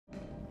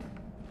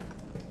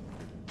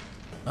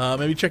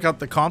Maybe check out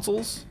the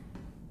consoles.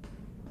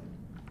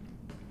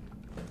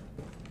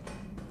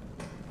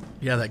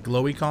 Yeah, that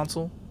glowy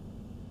console.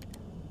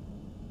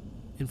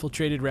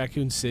 Infiltrated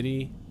Racoon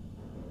City.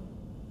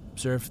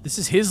 Observe. This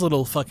is his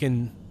little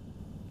fucking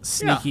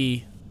sneaky.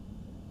 Yeah.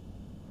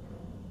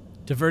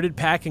 Diverted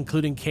pack,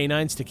 including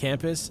canines to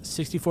campus.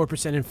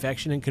 64%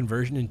 infection and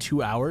conversion in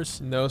 2 hours.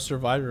 No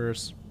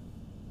survivors.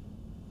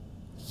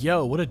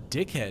 Yo, what a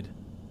dickhead.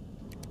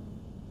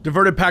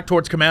 Diverted pack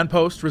towards command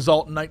post.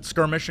 Result night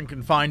skirmish in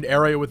confined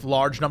area with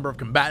large number of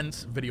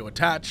combatants. Video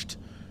attached.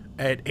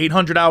 At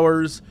 800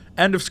 hours.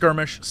 End of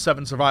skirmish.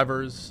 7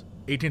 survivors.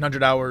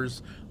 1800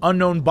 hours.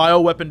 Unknown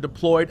bioweapon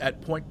deployed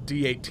at point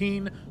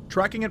D18.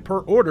 Tracking it per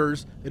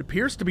orders. It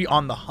appears to be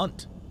on the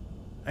hunt.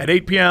 At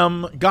 8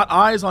 p.m., got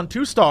eyes on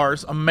 2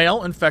 stars, a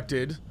male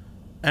infected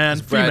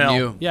and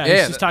female. Yeah,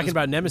 he's just talking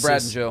about Nemesis.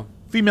 Brad and Joe.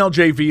 Female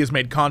JV has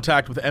made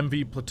contact with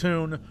MV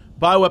platoon.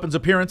 Bioweapons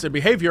appearance and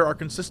behavior are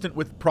consistent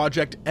with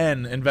Project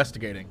N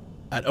investigating.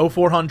 At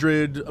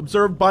 0400,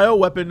 observed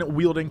bioweapon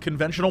wielding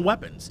conventional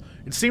weapons.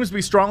 It seems to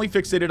be strongly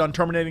fixated on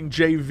terminating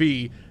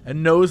JV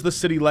and knows the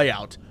city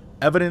layout.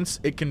 Evidence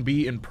it can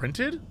be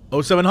imprinted?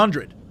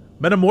 0700.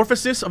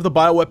 Metamorphosis of the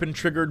bioweapon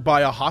triggered by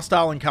a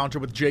hostile encounter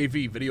with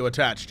JV. Video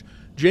attached.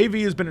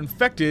 JV has been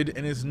infected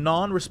and is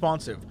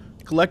non-responsive.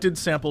 Collected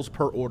samples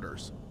per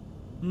orders.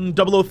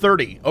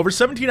 0030. Over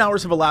 17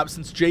 hours have elapsed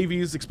since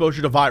JV's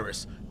exposure to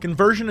virus.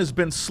 Conversion has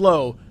been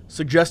slow,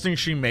 suggesting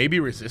she may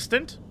be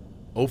resistant?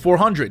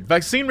 0400.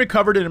 Vaccine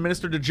recovered and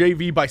administered to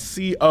JV by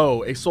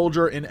CO, a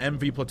soldier in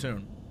MV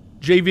platoon.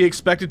 JV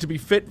expected to be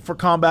fit for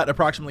combat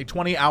approximately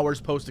 20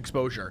 hours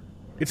post-exposure.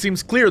 It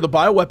seems clear the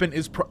bioweapon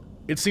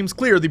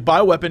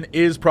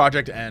is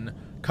Project N.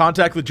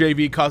 Contact with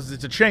JV causes it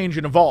to change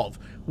and evolve.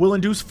 Will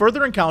induce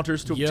further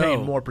encounters to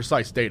obtain more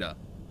precise data.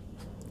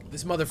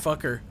 This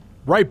motherfucker.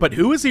 Right, but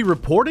who is he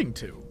reporting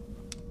to?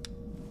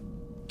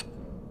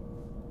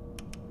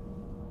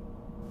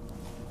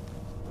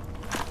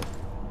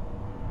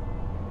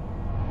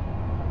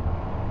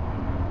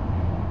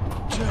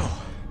 Joe.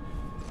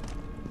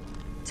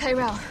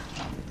 Tyrell.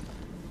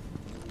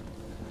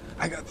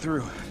 I got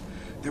through.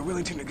 They're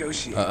willing to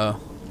negotiate.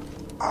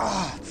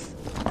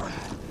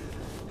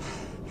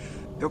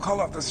 They'll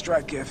call off the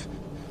strike if,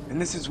 and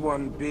this is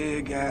one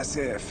big-ass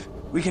if,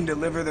 we can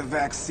deliver the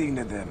vaccine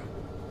to them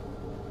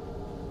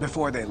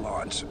before they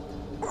launch.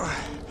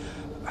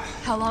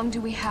 How long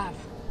do we have?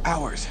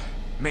 Hours,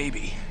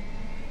 maybe.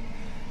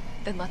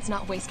 Then let's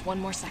not waste one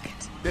more second.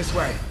 This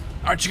way.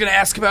 Aren't you gonna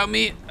ask about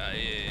me?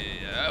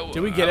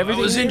 Did we get everything?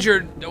 I was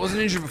injured. I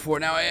wasn't injured before.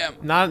 Now I am.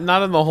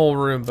 Not in the whole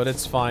room, but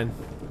it's fine.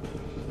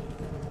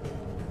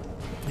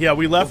 Yeah,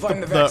 we left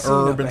the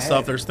herb and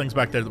stuff. There's things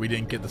back there that we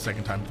didn't get the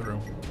second time through.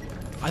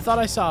 I thought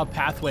I saw a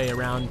pathway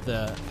around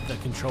the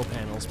control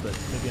panels, but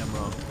maybe I'm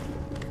wrong.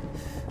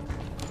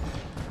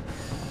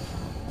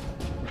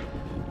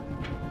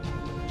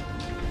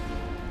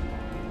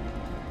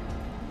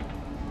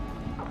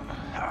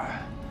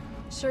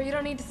 Sure you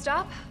don't need to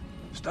stop?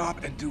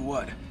 Stop and do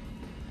what?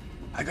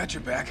 I got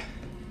your back.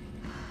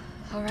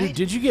 All right. Dude,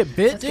 did you get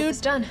bit, Let's get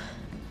this done.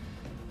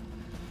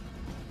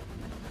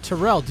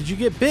 Tyrell, did you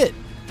get bit?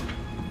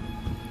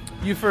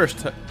 You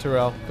first,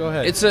 Tyrell. Go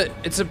ahead.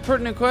 It's a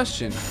pertinent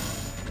question.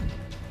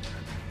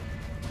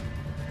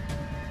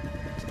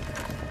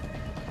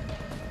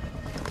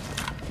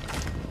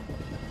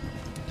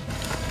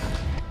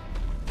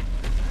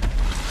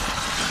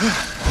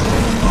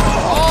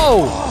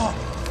 Oh!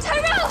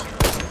 Tyrell!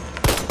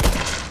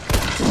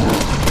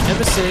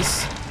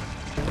 Nemesis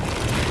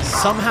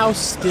somehow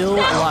still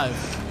alive.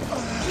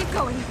 Keep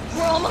going.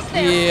 We're almost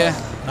there.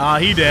 Yeah. Nah,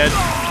 he dead.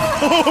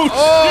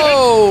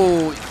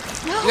 Oh!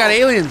 You got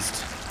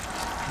aliens.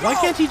 Why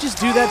can't he just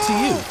do that to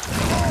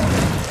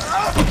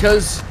you?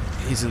 Because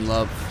he's in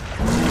love.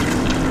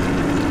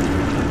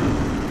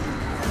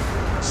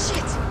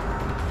 Shit.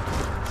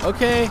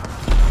 Okay.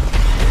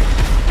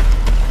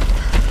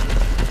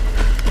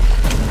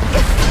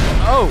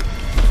 Oh.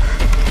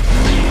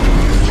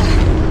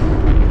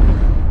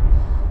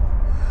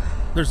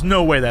 There's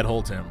no way that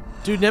holds him.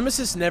 Dude,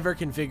 Nemesis never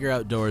can figure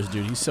out doors,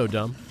 dude. He's so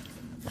dumb.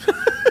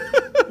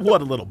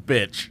 What a little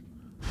bitch.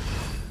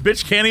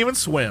 Bitch can't even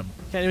swim.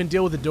 Can't even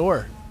deal with the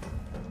door.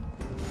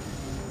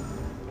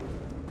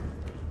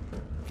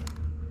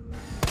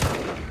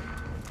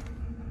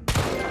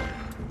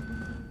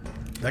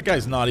 That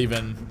guy's not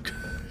even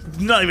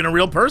a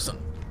real person.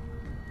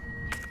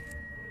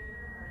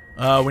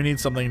 We need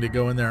something to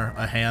go in there,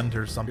 a hand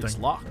or something. It's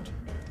locked.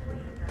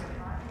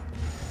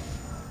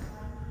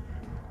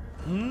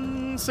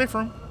 Safe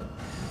room.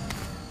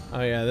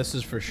 Oh yeah, this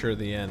is for sure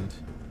the end.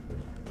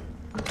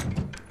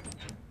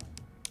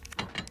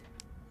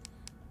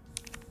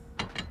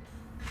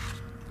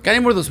 Got any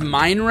more of those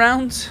mine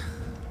rounds?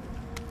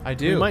 I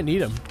do. We might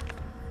need him.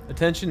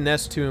 Attention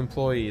Nest 2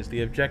 employees.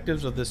 The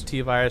objectives of this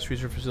T-Virus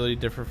research facility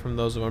differ from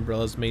those of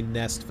Umbrella's main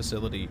Nest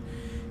facility.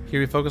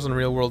 Here we focus on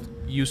real-world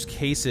use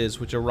cases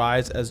which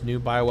arise as new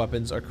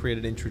bioweapons are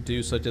created and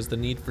introduced, such as the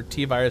need for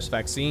T-Virus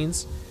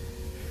vaccines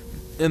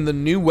and the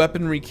new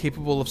weaponry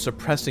capable of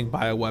suppressing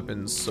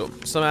bioweapons. So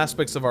some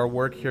aspects of our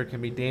work here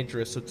can be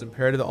dangerous, so it's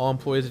imperative that all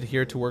employees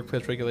adhere to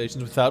workplace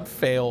regulations without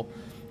fail.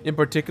 In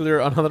particular,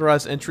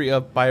 unauthorized entry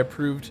of by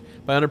unapproved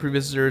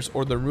visitors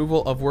or the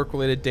removal of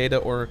work-related data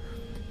or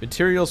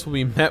materials will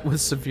be met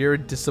with severe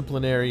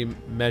disciplinary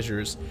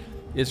measures.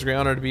 It is a great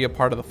honor to be a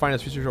part of the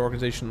finest research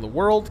organization in the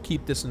world.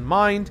 Keep this in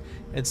mind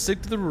and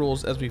stick to the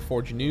rules as we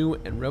forge new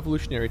and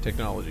revolutionary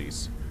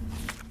technologies.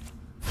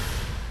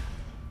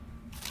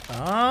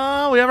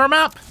 We have our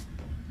map.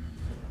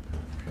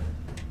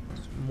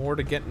 There's more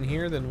to get in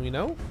here than we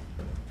know.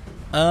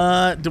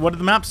 What did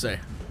the map say?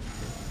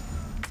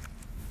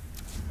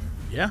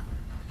 Yeah.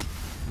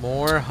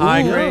 More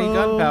high-grade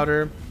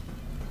gunpowder.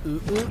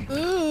 Ooh, ooh,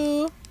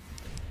 ooh.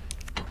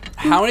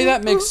 How many of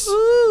that makes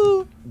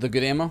the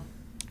good ammo?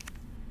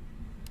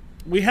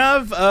 We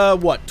have,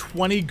 what,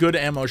 20 good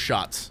ammo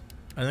shots.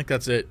 I think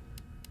that's it.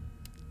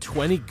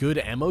 20 good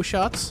ammo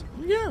shots?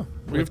 Yeah.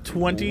 We have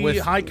 20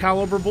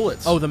 high-caliber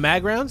bullets. Oh, the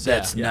mag rounds?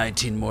 That's Yeah.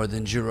 19 more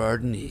than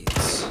Gerard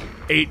needs.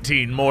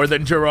 18 more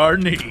than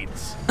Gerard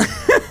needs.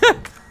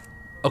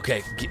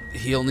 Okay,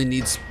 he only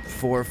needs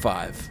 4 or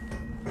 5.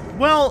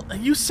 Well,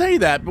 you say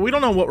that, but we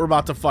don't know what we're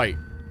about to fight.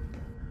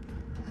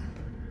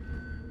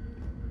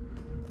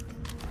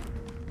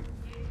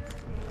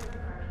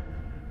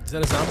 Is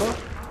that a zombo?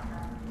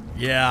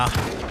 Yeah.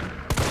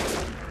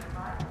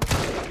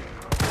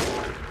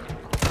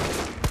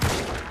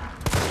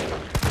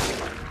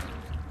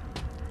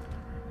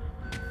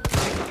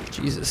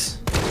 Jesus.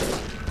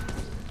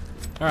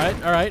 All right,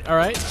 all right, all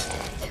right.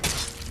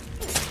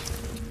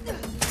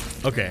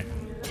 Okay.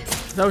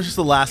 That was just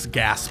the last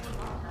gasp.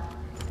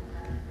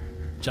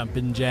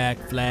 Jumpin' jack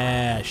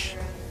flash.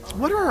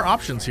 What are our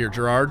options here,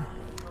 Gerard?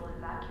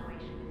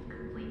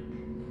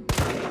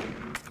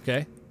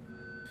 Okay.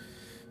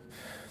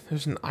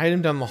 There's an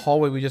item down the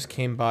hallway we just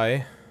came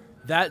by.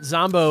 That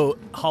zombo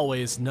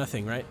hallway is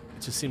nothing, right?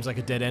 It just seems like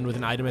a dead end with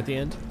an item at the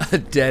end. A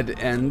dead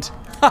end.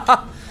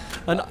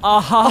 An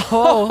aha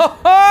hole.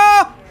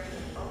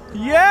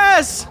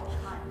 Yes!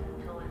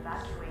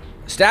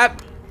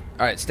 Stab.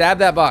 All right, stab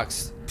that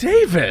box.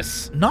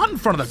 Davis! Not in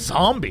front of the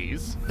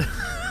zombies.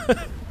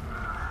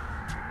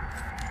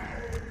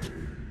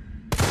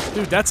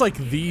 Dude, that's like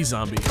the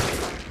zombie.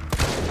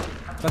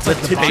 That's like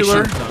the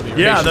Titular? patient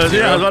zombie. Yeah, Patient yeah, I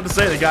zero. was about to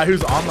say, the guy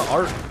who's on the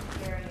art.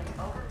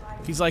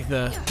 He's like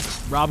the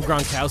Rob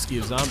Gronkowski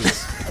of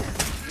zombies.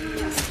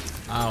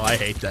 Oh, I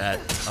hate that.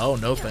 Oh,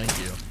 no thank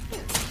you.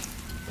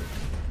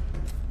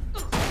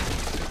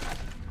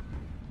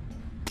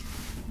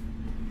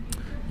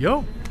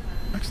 Yo,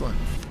 excellent.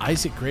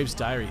 Isaac Graves'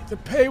 diary. The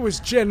pay was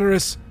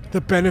generous. The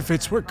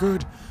benefits were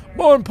good.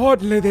 More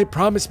importantly, they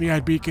promised me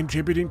I'd be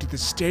contributing to the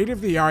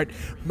state-of-the-art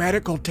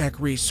medical tech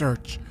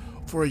research.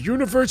 For a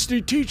university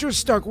teacher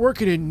stuck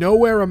working in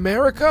nowhere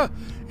America,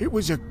 it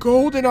was a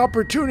golden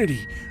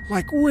opportunity,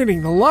 like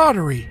winning the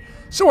lottery.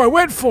 So I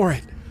went for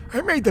it.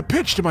 I made the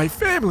pitch to my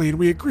family and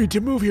we agreed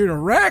to move here to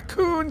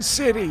Racoon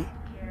City.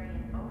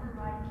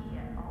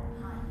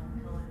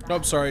 Oh,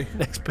 I'm sorry.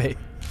 Next page.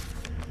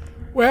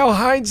 Well,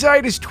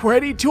 hindsight is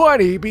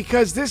 20/20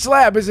 because this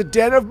lab is a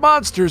den of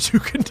monsters who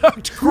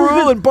conduct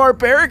cruel and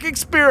barbaric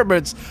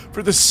experiments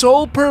for the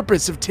sole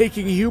purpose of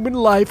taking human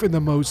life in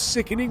the most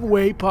sickening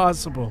way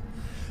possible.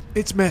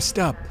 It's messed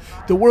up.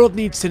 The world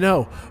needs to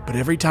know, but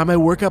every time I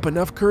work up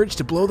enough courage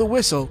to blow the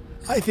whistle,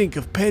 I think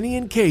of Penny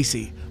and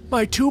Casey,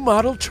 my 2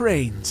 model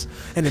trains,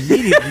 and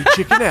immediately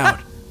chicken out.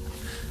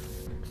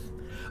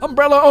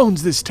 Umbrella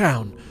owns this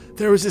town.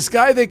 There was this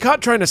guy they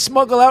caught trying to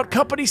smuggle out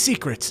company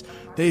secrets.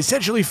 They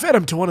essentially fed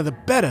him to one of the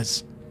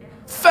bettas.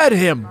 Fed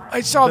him!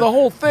 I saw the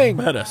whole thing.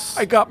 Bettas.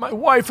 I got my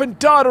wife and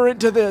daughter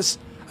into this.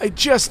 I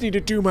just need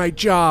to do my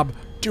job,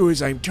 do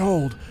as I'm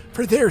told,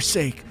 for their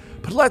sake.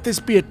 But let this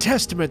be a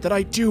testament that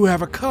I do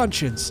have a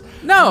conscience.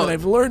 No, and that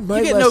I've learned my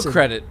you get lesson. no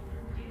credit.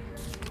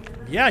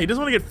 Yeah, he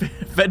doesn't want to get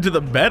fed to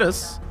the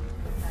Bettis.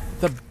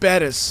 The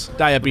bettas.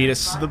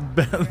 Diabetes. The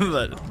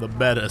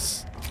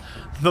Bettis.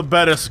 The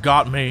Bettis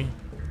got me,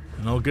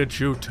 and they'll get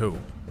you too.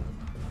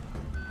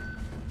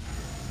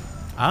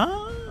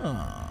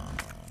 Ah,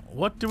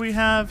 what do we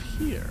have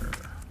here?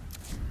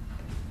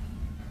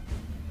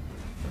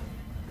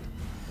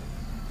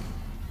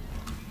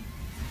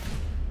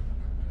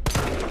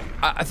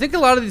 I think a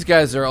lot of these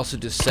guys are also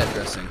just set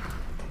dressing.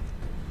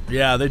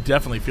 Yeah, they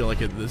definitely feel like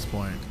it at this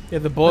point. Yeah,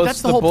 the bullets.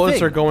 that's the The whole bullets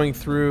thing. are going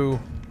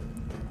through.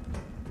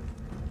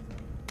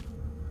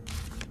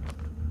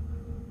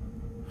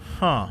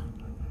 Huh.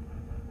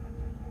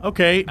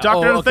 Okay,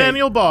 Dr. okay.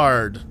 Nathaniel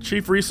Bard,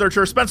 Chief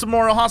Researcher, Spencer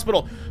Memorial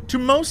Hospital. To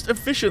most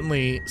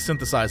efficiently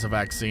synthesize a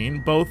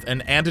vaccine, both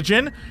an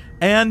antigen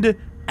and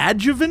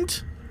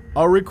adjuvant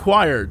are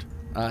required.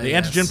 The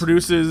Yes. antigen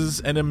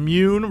produces an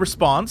immune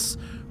response,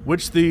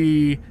 which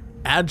the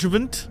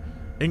adjuvant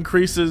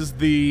increases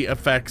the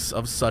effects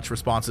of such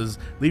responses,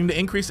 leading to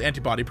increased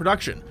antibody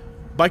production.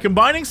 By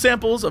combining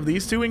samples of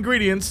these 2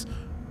 ingredients,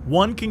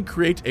 one can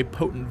create a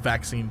potent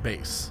vaccine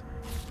base.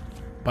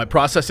 By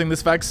processing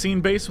this vaccine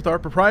base with our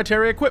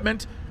proprietary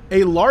equipment,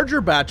 a larger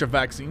batch of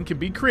vaccine can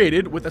be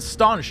created with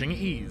astonishing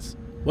ease.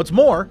 What's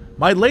more,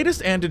 my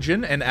latest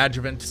antigen and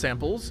adjuvant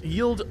samples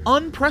yield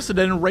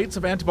unprecedented rates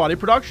of antibody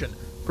production,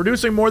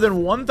 producing more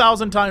than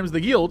 1,000 times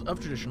the yield of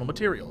traditional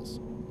materials.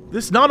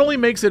 This not only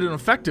makes it an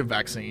effective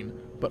vaccine,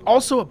 but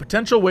also a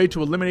potential way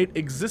to eliminate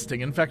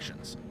existing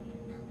infections.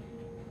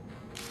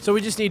 So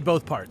we just need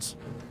both parts.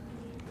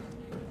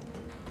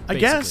 I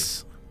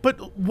guess,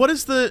 but what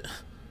is the...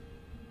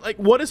 Like,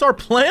 what is our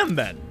plan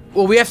then?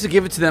 Well, we have to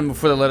give it to them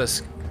before they let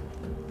us,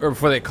 or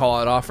before they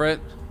call it off, right?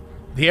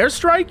 The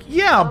airstrike?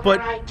 Yeah, but...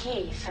 Override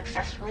key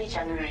successfully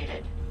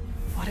generated.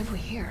 What have we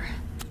here?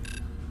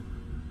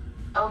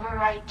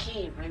 Override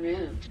key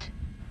removed.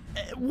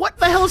 What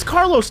the hell is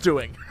Carlos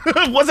doing?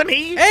 Wasn't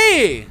he?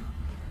 Hey!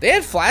 They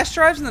had flash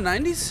drives in the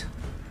 90s?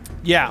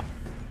 Yeah.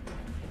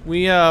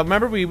 We,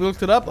 remember we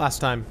looked it up last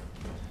time.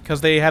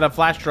 Because they had a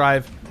flash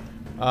drive,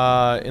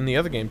 in the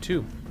other game,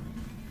 too.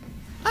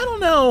 I don't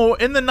know.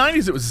 In the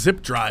 90s, it was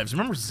zip drives.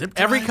 Remember zip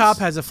drives? Every cop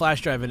has a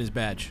flash drive in his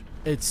badge.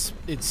 It's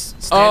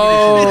standard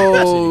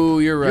Oh,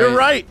 you're right. You're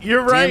right.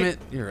 You're right. Damn it.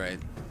 You're right.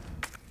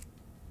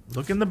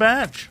 Look in the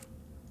badge.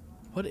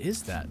 What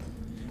is that?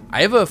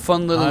 I have a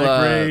fun little,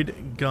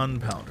 High-grade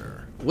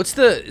gunpowder. what's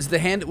the, is the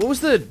hand, what was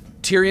the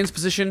Tyrion's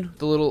position?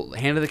 The little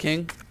hand of the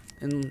king?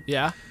 And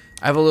Yeah.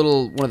 I have a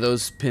little, one of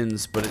those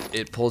pins, but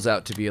it pulls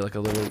out to be like a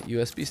little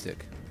USB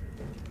stick.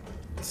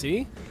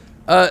 See?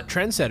 That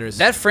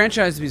Trendsetters.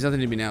 franchise means nothing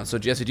to me now. So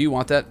Jesse, do you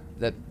want that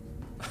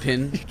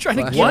pin? Trying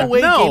to flash? give What?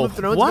 away No. Game of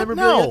Thrones What?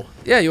 memorabilia? No.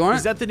 Yeah, you want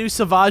Is it? that the new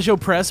Savaggio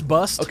Press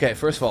bust? Okay,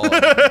 first of all,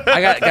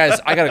 I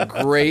got a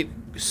great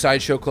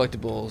Sideshow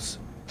Collectibles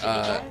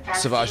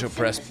Savaggio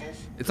Press.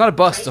 It's not a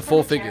bust, it's a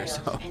full figure.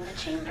 So,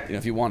 you know,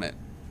 if you want it,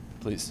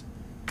 please.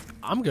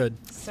 I'm good.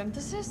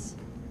 Synthesis?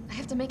 I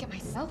have to make it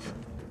myself?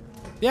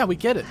 Yeah, we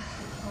get it.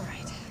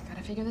 Alright,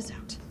 gotta figure this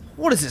out.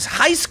 What is this,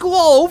 high school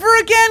all over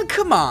again?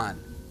 Come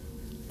on.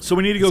 So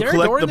we need to Is go there a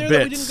door collect in the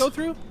there bits. that we didn't go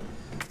through?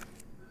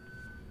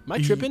 Am I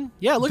tripping?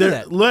 Yeah, look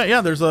at that. Yeah,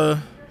 there's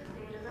a...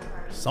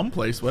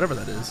 someplace, whatever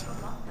that is.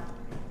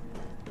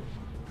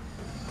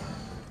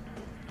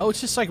 Oh, it's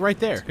just like right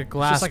there. like a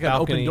glass it's just like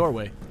balcony. an open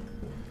doorway.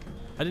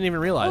 I didn't even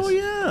realize. Oh,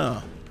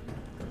 yeah.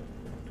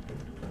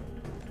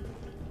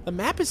 The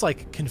map is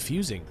like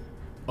confusing.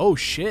 Oh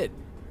shit.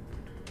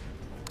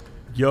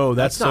 Yo,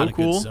 that's so not a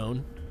cool. good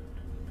zone.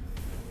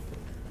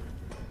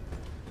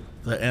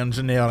 The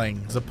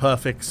engineering is a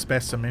perfect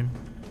specimen.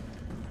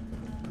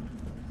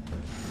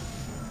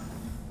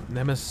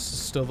 Nemesis is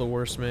still the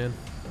worst, man.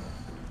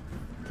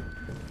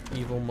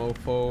 Evil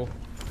mofo.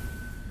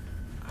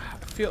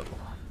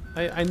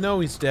 I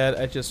know he's dead.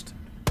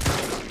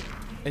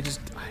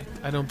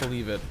 I don't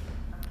believe it.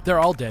 They're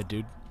all dead,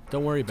 dude.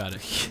 Don't worry about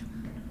it.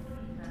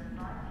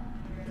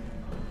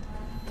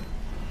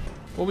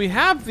 Well, we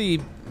have the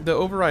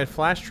override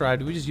flash drive.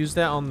 Do we just use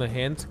that on the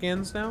hand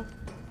scans now?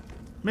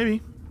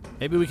 Maybe.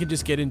 Maybe we can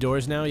just get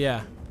indoors now.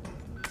 Yeah.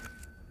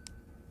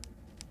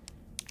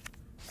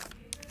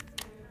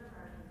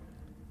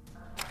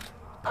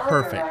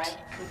 Perfect. Override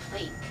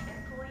complete.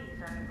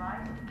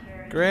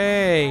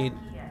 Great.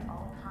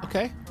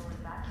 Okay.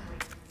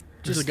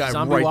 There's a guy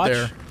zombie right watch?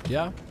 there.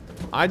 Yeah.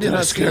 I did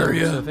not scare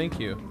you, so thank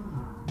you.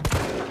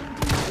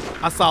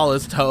 I saw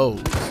his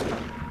toes.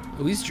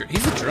 Oh, he's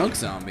a drunk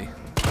zombie.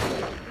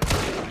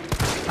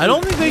 I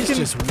don't think they He's can...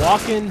 just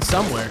walking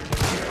somewhere.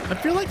 I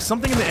feel like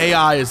something in the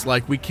AI is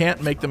like, we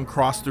can't make them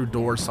cross through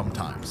doors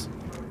sometimes.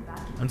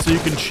 And so you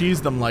can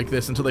cheese them like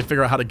this until they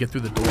figure out how to get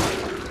through the door.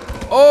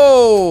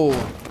 Oh!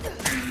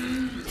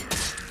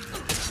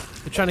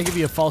 They're trying to give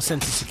you a false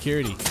sense of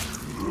security.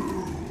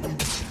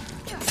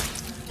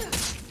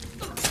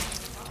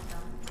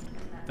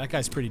 That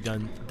guy's pretty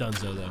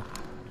dunzo though.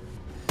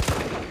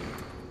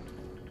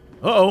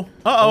 Uh-oh.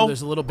 Uh-oh. Oh,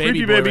 there's a little baby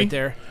Creepy boy right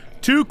there.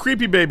 2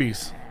 creepy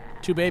babies.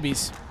 2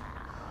 babies.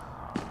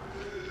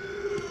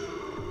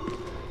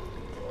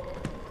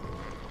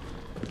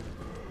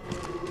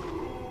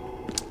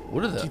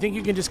 What are Do you the? think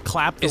you can just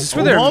clap the Is this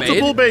where they're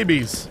Multiple made?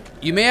 babies.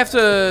 You may have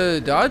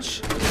to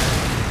dodge?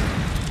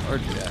 Or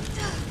do that.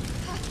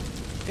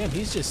 Damn,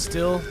 he's just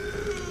still...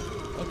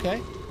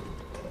 Okay.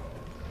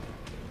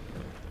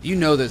 You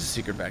know there's a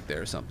secret back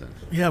there or something.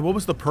 Yeah, what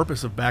was the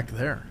purpose of back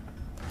there?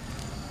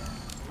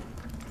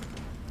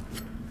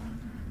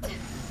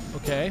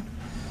 Okay.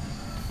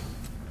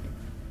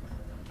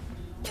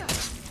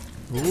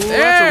 Ooh,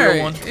 that's a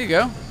real one. There you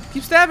go.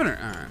 Keep stabbing her.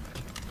 All right.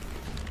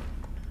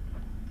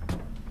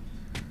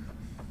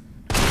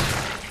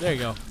 There you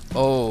go.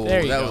 Oh,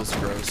 There you that go. was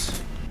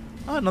gross.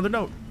 Ah, another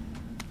note.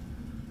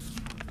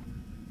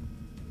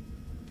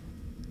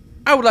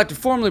 I would like to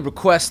formally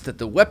request that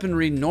the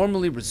weaponry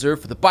normally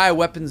reserved for the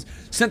bioweapons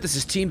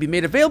synthesis team be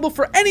made available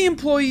for any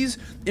employees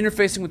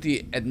interfacing with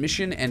the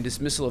admission and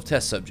dismissal of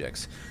test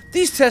subjects.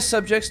 These test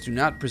subjects do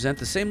not present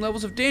the same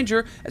levels of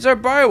danger as our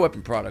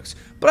bioweapon products,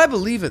 but I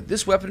believe that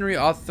this weaponry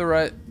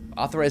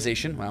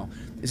authorization,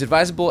 is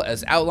advisable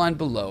as outlined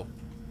below.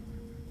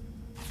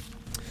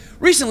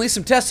 Recently,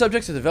 some test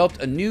subjects have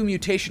developed a new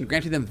mutation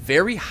granting them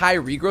very high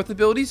regrowth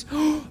abilities.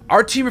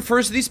 Our team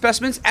refers to these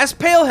specimens as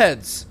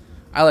paleheads.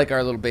 I like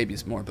our little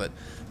babies more, but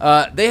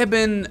they have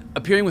been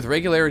appearing with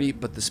regularity,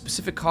 but the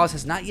specific cause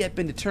has not yet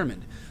been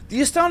determined.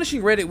 The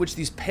astonishing rate at which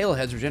these pale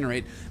heads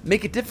regenerate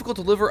make it difficult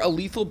to deliver a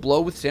lethal blow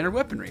with standard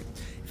weaponry.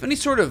 If any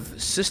sort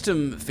of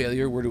system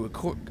failure were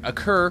to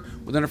occur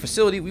within our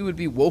facility, we would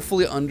be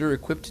woefully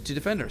under-equipped to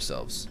defend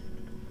ourselves.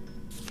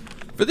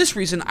 For this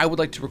reason, I would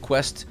like to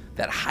request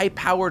that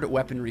high-powered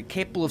weaponry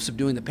capable of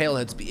subduing the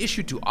paleheads be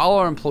issued to all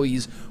our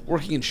employees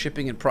working in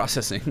shipping and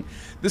processing.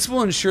 This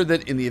will ensure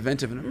that in the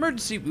event of an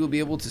emergency, we will be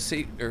able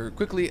to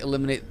quickly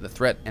eliminate the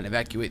threat and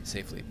evacuate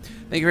safely.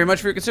 Thank you very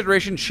much for your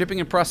consideration, Shipping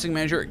and Processing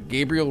Manager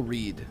Gabriel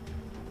Reed.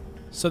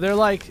 So they're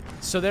like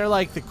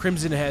the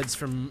Crimson Heads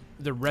from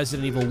the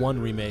Resident Evil 1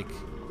 remake.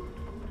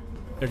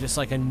 They're just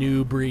like a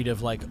new breed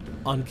of like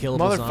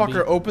unkillable Motherfucker, zombie.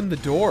 open the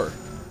door.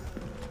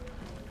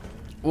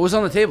 What was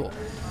on the table?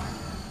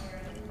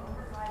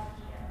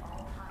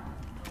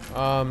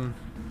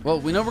 Well,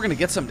 we know we're gonna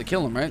get something to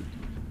kill him, right?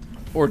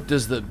 Or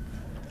does the...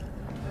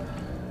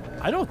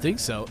 I don't think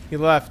so. He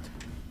left.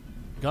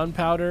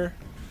 Gunpowder.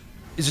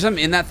 Is there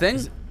something in that thing?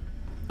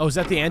 Is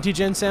that the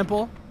antigen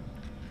sample?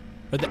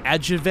 Or the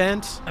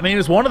adjuvant? I mean,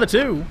 it's one of the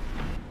two.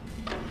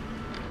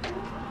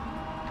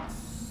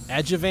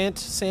 Adjuvant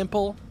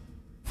sample?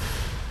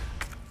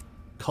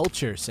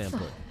 Culture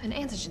sample. An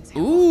antigen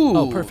sample. Ooh.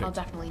 Oh, perfect. I'll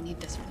definitely need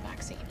this for the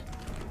vaccine.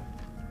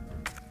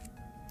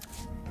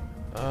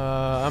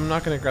 I'm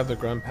not gonna grab the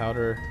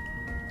gunpowder.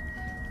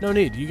 No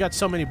need. You got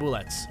so many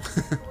bullets.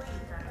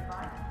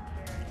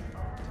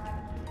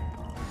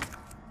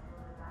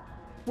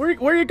 Where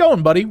are you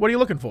going, buddy? What are you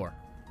looking for?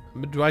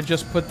 Do I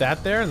just put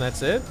that there and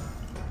that's it?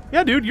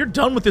 Yeah, dude, you're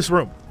done with this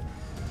room.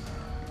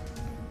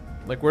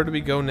 Like, where do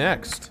we go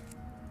next?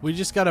 We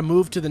just gotta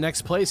move to the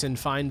next place and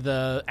find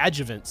the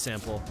adjuvant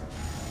sample.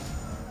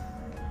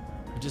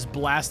 Just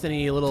blast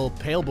any little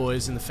pale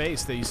boys in the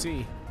face that you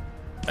see.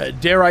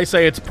 Dare I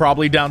say it's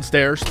probably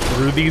downstairs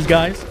through these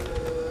guys?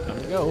 Time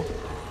to go.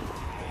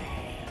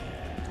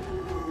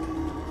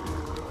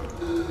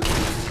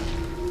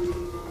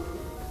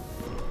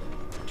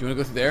 Do you want to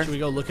go through there? Should we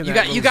go look in You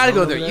that got. You little got to zone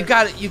go over there. there? You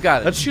got it. You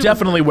got it. That's Shoot.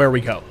 definitely where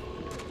we go.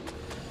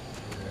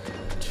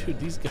 Dude,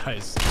 these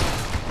guys.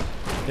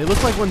 They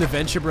look like when the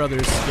Venture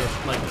Brothers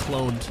get, like,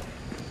 cloned.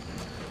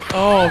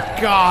 Oh,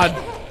 God.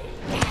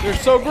 They're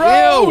so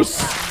gross.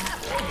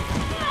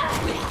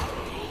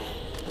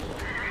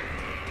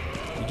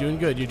 You're doing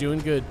good. You're doing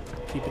good.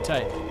 Keep it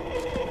tight.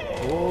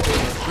 Oh,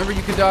 remember,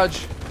 you can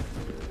dodge.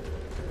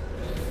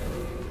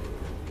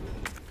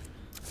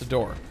 The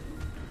door.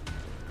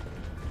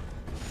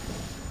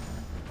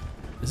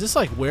 Is this,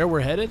 like, where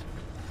we're headed?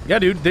 Yeah,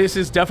 dude, this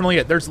is definitely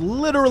it. There's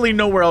literally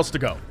nowhere else to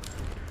go.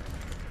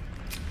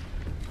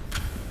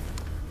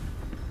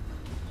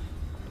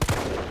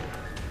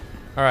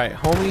 All right,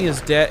 homie is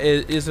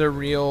dead. Is a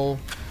real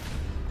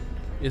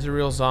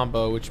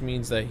zombo, which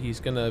means that he's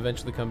gonna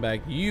eventually come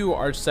back. You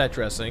are set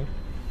dressing.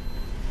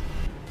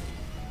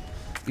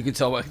 You can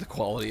tell by the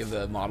quality of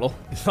the model.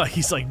 Like,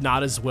 he's, like,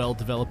 not as well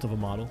developed of a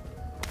model.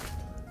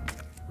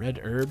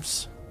 Red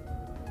herbs.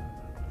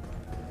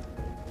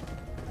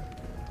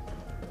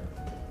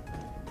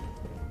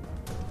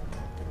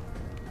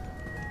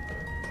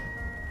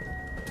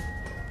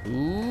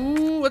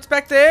 Ooh, what's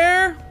back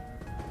there?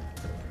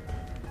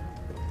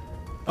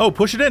 Oh,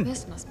 push it in.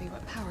 This must be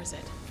what powers it.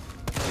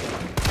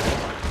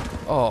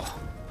 Oh.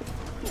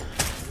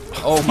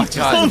 Oh my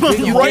God!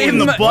 him You right gave in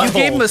the him. You butthole.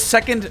 gave him a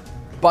second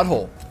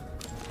butthole.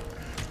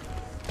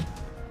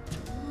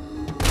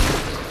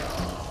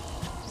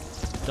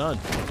 Done.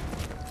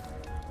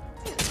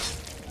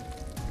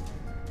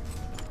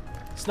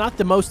 It's not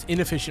the most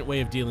inefficient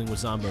way of dealing with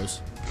zombos.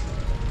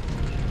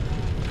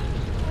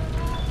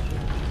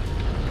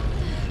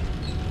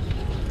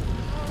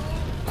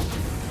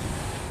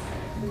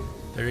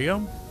 There you go.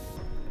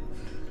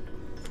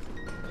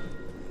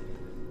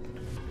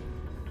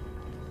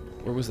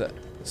 Where was that?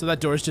 So that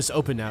door's just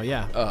open now,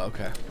 yeah. Oh,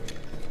 okay.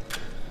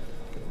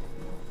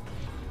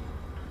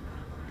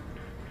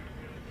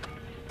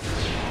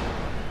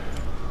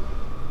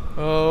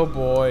 Oh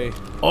boy.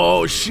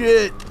 Oh,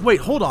 shit. Wait,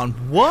 hold on.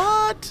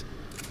 What?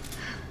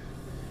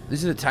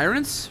 These are the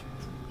tyrants.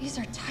 These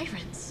are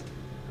tyrants.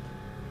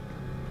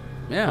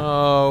 Yeah.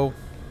 Oh.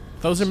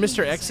 Those are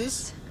Mr. Jesus.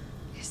 X's?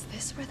 Is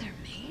this where they're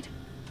made?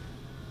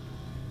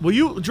 Will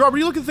you, Rob, will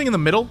you look at the thing in the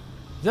middle?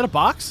 Is that a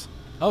box?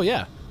 Oh,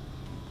 yeah.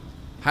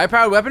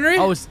 High-powered weaponry.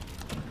 Oh, is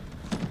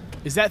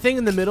that thing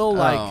in the middle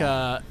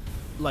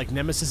like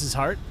Nemesis's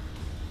heart?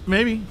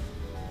 Maybe.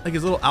 Like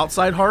his little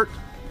outside heart?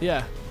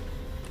 Yeah.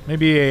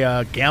 Maybe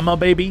a gamma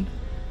baby?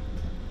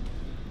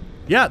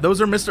 Yeah, those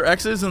are Mr.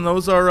 X's and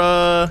those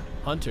are,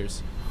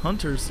 Hunters.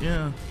 hunters,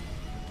 yeah.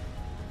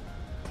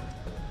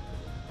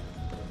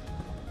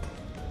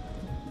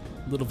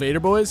 Little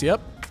Vader boys,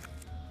 yep.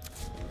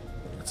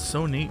 That's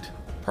so neat.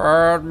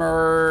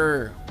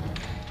 Hardmer.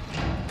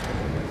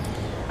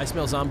 I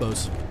smell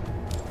zombos.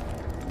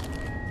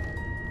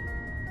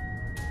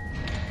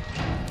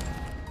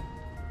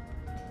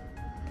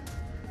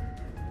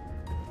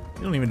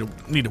 You don't even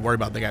need to worry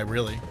about the guy,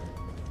 really.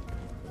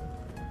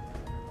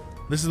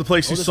 This is the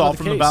place you this saw was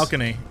the from the case.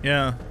 balcony.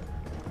 Yeah.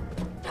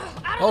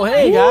 Oh,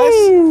 hey, guys.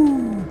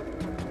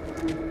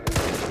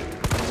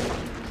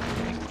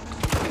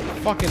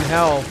 Fucking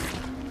hell.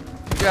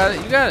 You got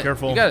it. You got it.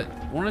 Careful. You got it.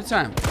 One at a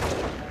time.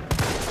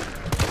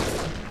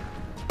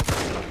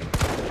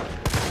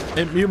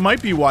 It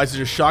might be wise to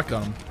just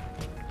shotgun them.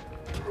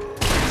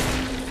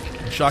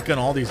 Shotgun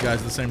all these guys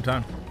at the same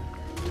time.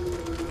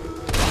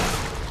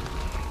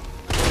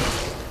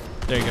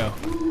 There you go.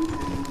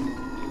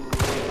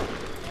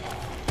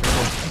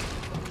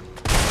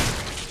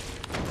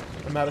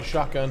 I'm out of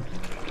shotgun.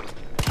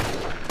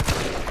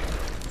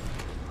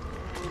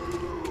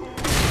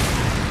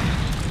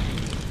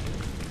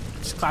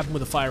 Just clap him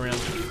with a fire round.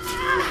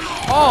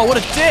 Oh, what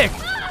a dick!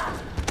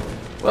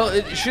 Well,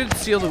 it should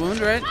seal the wound,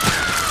 right?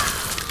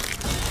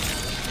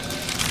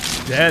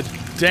 Dead.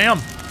 Damn.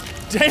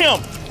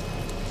 Damn.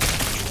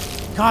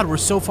 God, we're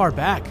so far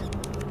back.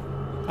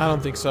 I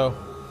don't think so.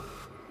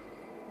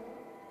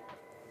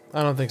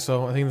 I don't think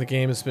so. I think the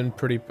game has been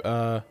pretty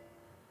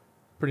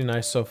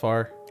nice so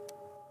far.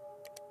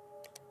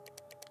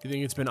 You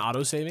think it's been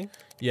auto-saving?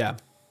 Yeah.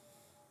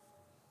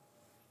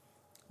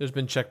 There's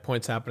been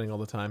checkpoints happening all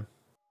the time.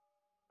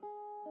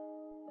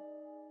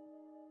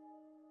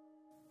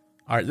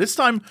 All right, this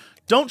time,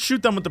 don't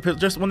shoot them with the pistol.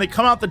 Just when they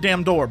come out the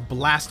damn door,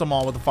 blast them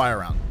all with a fire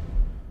round.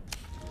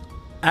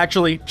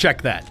 Actually,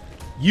 check that.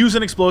 Use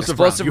an explosive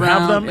round. You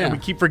have them, yeah. and we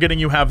keep forgetting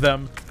you have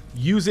them.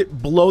 Use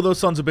it, blow those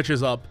sons of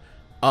bitches up,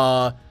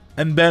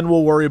 and then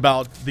we'll worry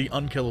about the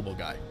unkillable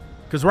guy.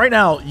 Because right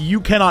now,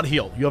 you cannot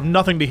heal. You have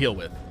nothing to heal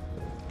with.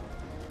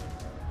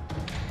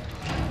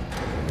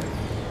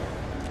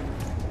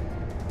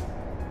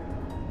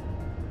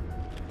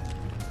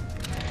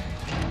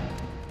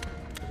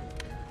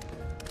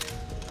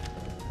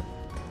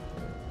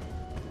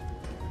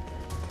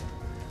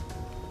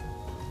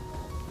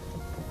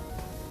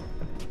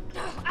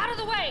 Out of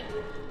the way!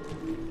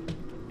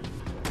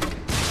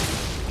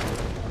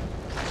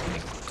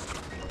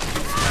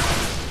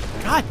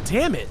 God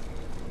damn it!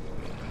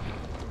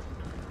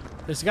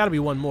 There's got to be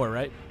one more,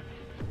 right?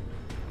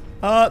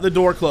 The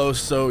door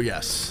closed, so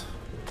yes.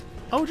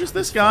 Oh, just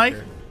this guy.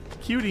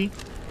 Cutie.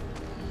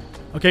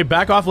 Okay,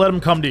 back off, let him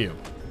come to you.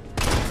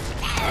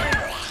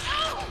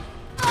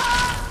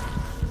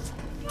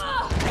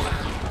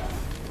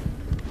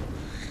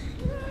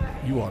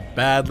 You are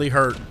badly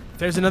hurt.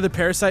 There's another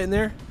parasite in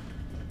there.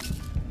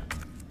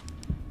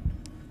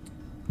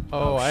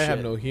 Oh, I have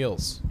shit. no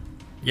heals.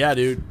 Yeah,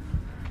 dude.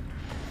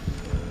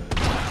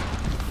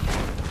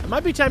 It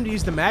might be time to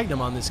use the Magnum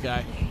on this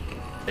guy.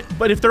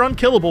 But if they're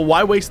unkillable,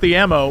 why waste the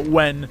ammo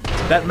when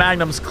that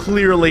Magnum's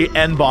clearly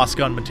end boss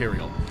gun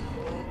material?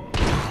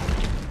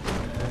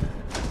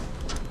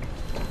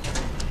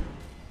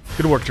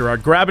 Good work,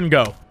 Gerard. Grab and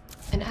go.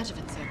 An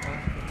adjuvant sample.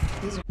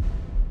 These are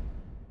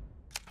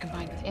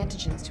combined with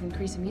antigens to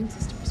increase immune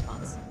system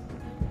response.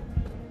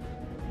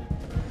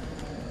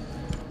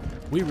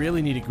 We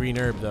really need a green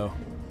herb, though.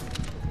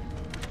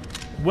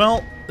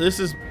 Well, this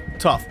is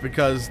tough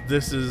because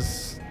this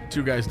is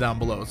two guys down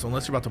below. So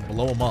unless you're about to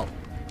blow them up.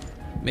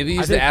 Maybe I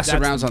use the think acid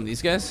that's- rounds on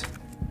these guys.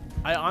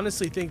 I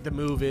honestly think the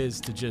move is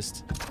to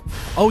just...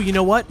 Oh, you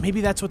know what? Maybe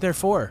that's what they're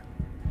for.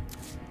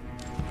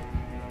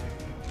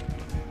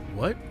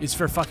 What? Is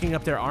for fucking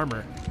up their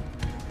armor.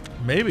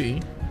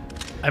 Maybe.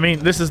 I mean,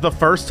 this is the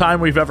first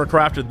time we've ever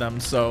crafted them,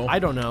 so... I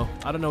don't know.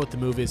 I don't know what the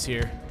move is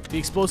here. The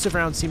explosive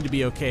rounds seem to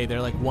be okay.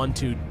 They're like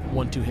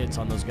 1-2 hits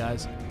on those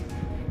guys.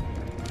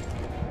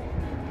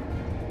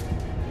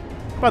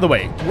 By the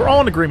way, we're all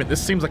in agreement.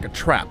 This seems like a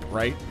trap,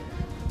 right?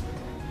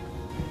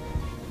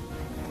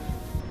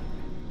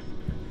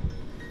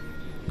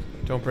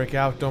 Don't break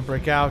out, don't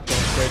break out,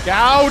 don't break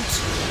out!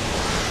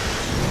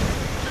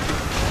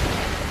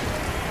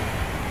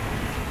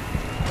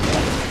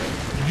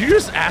 Did you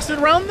just acid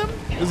round them?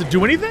 Does it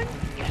do anything?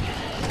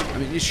 I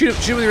mean, you shoot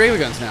with your regular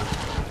guns now.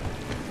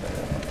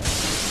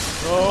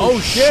 Oh,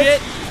 shit!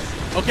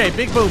 Okay,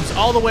 big booms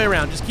all the way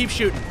around. Just keep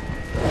shooting.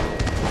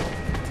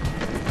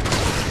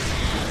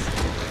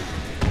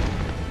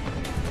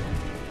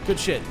 Good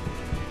shit.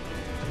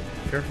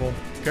 Careful.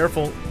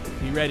 Careful.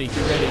 Be ready.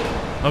 Be ready.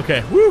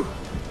 Okay. Woo!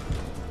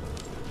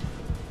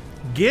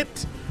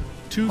 Get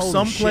to Holy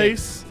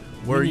someplace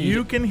where We need-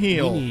 you can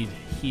heal. We need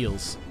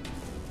heals.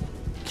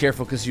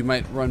 Careful, because you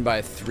might run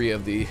by 3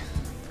 of the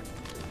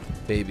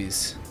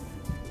babies.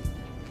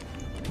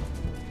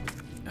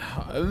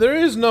 There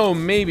is no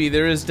maybe.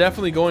 There is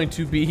definitely going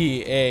to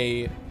be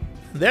a...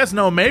 There's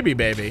no maybe,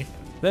 baby.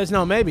 There's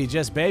no maybe,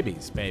 just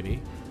babies,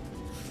 baby.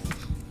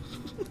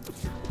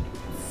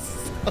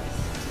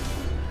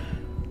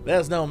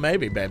 There's no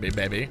maybe,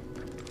 baby.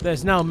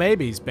 There's no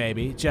maybes,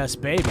 baby,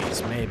 just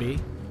babies, maybe.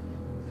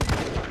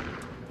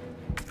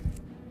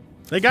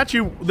 They got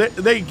you.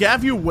 They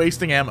have you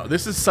wasting ammo.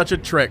 This is such a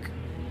trick.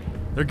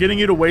 They're getting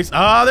you to waste.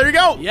 Ah, there you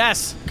go.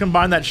 Yes,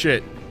 Combine that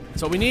shit.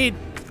 that's what we need.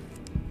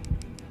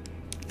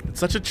 It's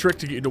such a trick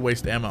to get you to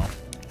waste ammo.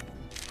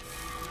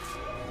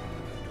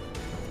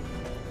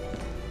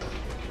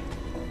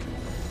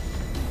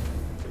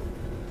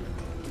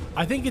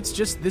 I think it's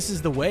just this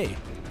is the way.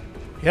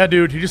 Yeah,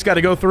 dude, you just got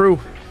to go through.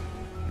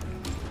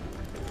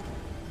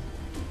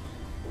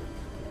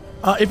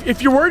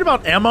 If you're worried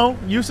about ammo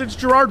usage,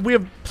 Gerard, we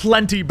have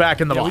plenty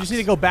back in the box. We just need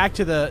to go back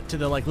to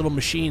the like little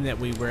machine that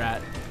we were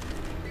at.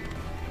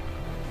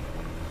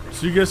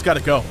 So you just got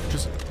to go.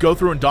 Just go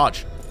through and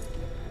dodge.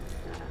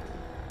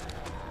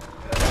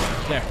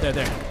 There.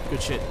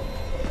 Good shit.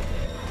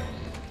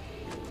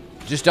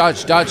 Just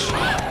dodge.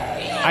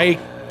 I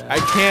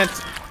can't.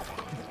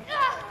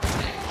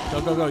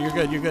 Go.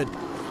 You're good.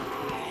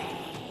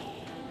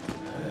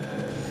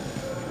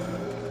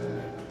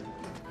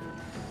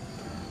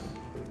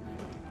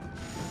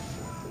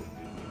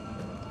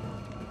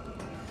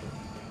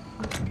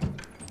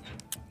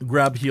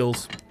 Grab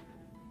heals.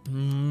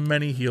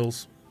 Many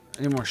heals.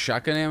 Any more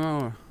shotgun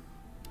ammo?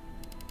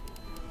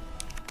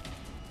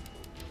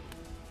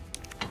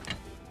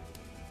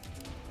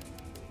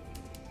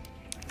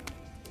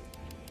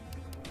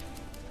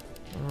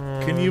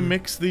 Can you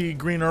mix the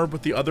green herb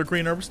with the other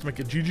green herbs to make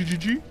it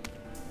GGGG?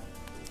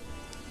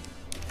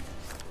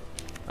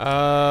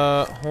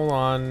 Hold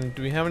on.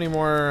 Do we have any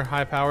more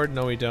high-powered?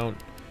 No, we don't.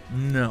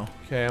 No.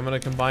 Okay, I'm gonna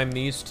combine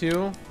these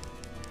two.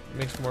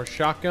 Make some more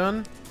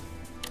shotgun.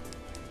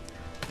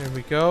 There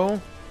we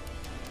go.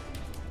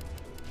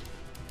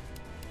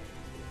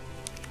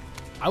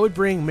 I would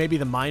bring maybe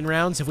the mine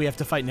rounds if we have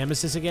to fight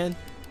Nemesis again.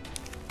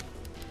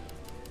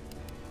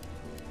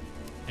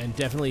 And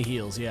definitely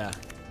heals, yeah.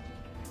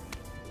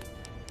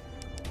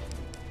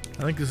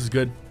 I think this is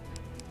good.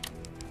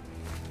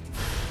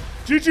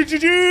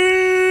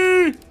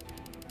 GGGG!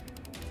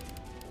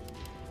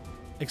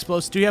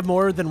 Explosive. Do you have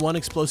more than one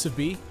explosive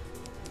B?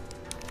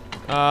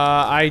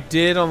 I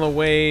did on the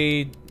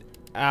way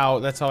out.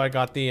 That's how I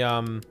got the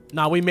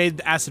Nah, we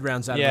made acid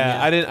rounds out of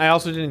them. I didn't. I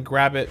also didn't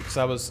grab it because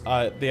I was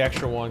the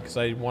extra one because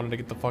I wanted to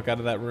get the fuck out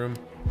of that room.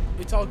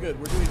 It's all good.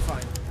 We're doing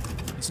fine.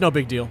 It's no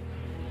big deal.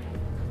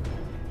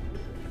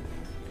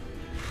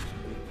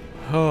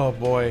 Oh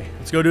boy.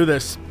 Let's go do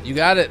this. You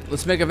got it.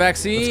 Let's make a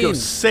vaccine. Let's go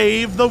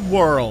save the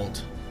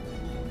world.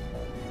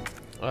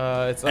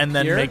 It's up and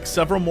then here. make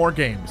several more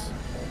games.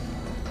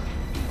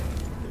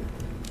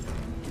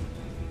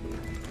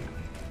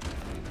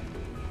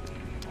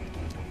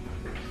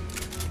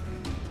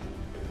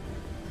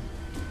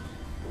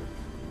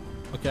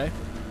 Okay.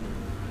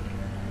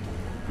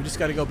 We just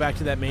got to go back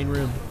to that main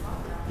room.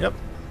 Yep.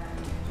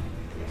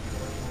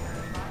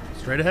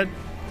 Straight ahead.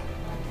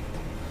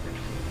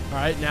 All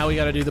right, now we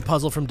got to do the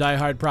puzzle from Die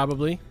Hard,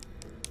 probably.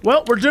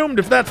 Well, we're doomed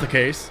if that's the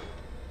case.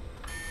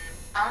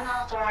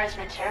 Unauthorized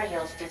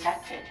materials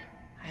detected.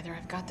 Either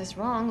I've got this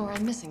wrong or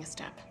I'm missing a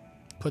step.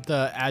 Put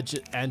the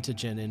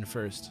antigen in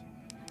first.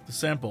 The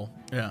sample,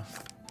 yeah.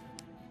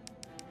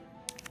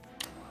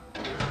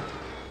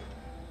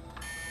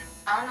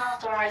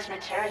 Unauthorized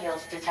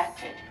materials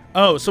detected.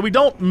 Oh, so we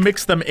don't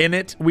mix them in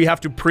it. We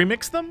have to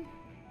pre-mix them?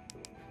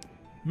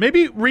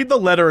 Maybe read the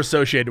letter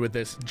associated with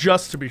this,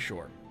 just to be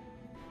sure.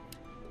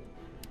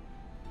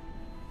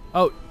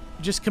 Oh,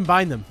 just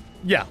combine them.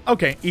 Yeah,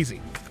 okay, easy.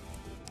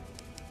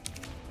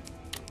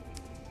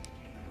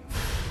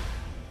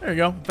 There you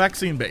go,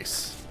 vaccine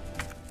base.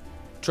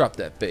 Drop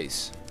that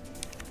base.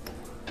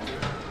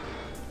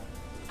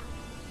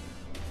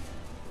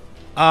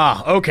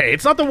 Ah, okay,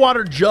 it's not the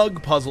water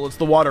jug puzzle, it's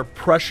the water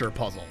pressure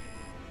puzzle.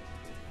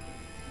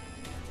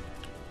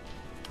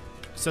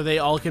 So they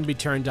all can be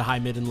turned to high,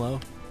 mid, and low?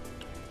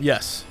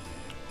 Yes.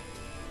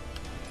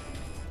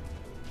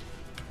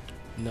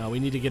 No, we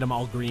need to get them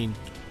all green.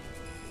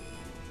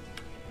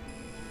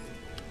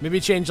 Maybe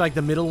change like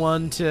the middle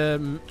one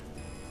to...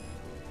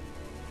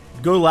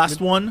 Go last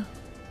one.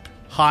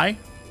 High.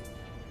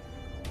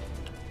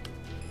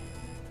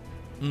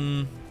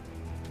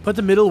 Put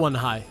the middle one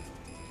high.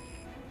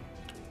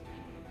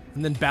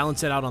 And then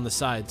balance it out on the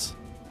sides.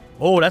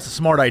 Oh, that's a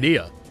smart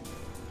idea.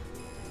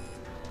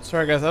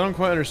 Sorry guys, I don't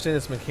quite understand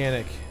this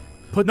mechanic.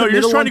 Put No, the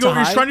you're just middle trying one to go.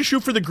 You're high. trying to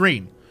shoot for the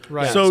green.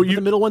 Right. Yeah, So put you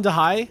the middle one to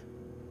high.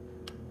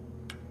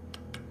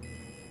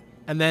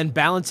 And then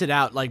balance it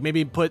out. Like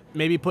maybe put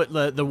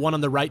the one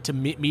on the right to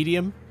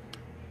medium.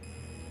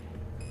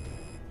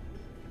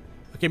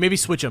 Okay, maybe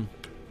switch them.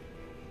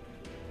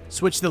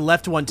 Switch the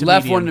left one to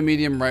Left medium. one to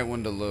medium, right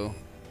one to low.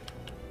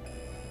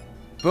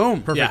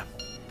 Boom. perfect. Yeah,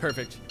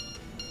 perfect.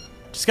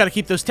 Just got to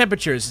keep those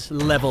temperatures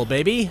level,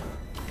 baby.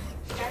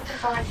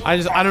 I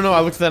don't know. I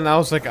looked at that and I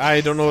was like,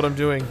 I don't know what I'm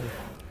doing.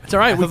 It's all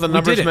right. I thought the we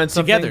numbers did it meant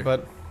something, together.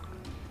 but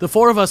The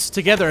four of us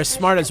together as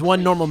smart as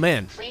one normal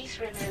man. Please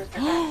remove the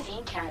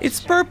vaccine canister. It's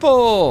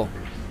purple.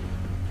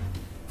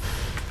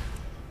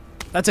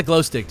 That's a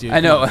glow stick, dude.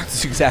 I know.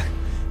 It's exact.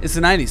 It's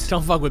the 90s.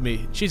 Don't fuck with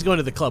me. She's going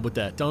to the club with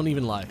that. Don't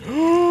even lie.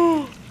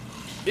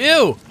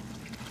 Ew.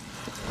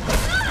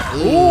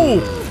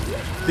 Ooh.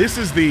 This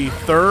is the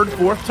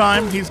fourth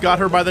time he's got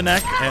her by the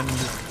neck, and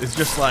it's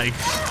just like,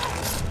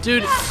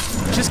 Dude,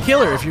 just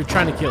kill her if you're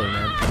trying to kill her,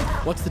 man.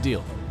 What's the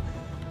deal?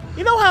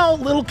 you know how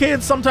little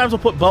kids sometimes will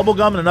put bubble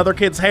gum in another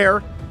kid's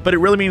hair, but it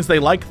really means they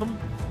like them?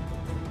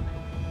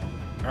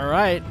 All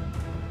right.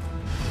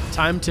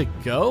 Time to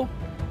go?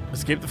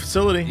 Escape the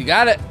facility. You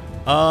got it.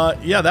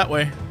 Yeah, that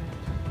way.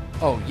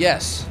 Oh,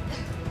 yes.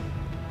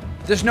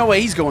 There's no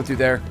way he's going through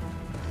there.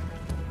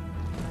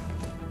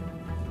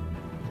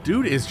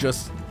 Dude is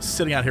just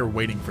sitting out here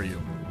waiting for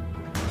you.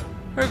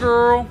 Hey,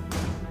 girl.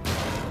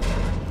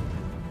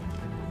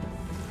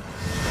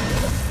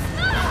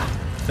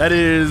 That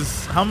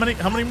is how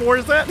many more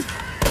is that?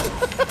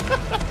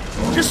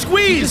 Just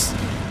squeeze,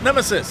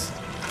 Nemesis.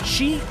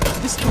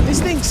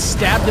 This thing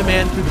stabbed a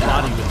man through the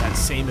body with that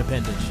same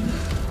appendage.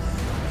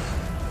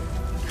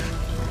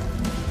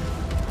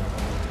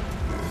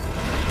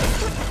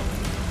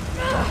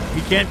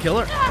 He can't kill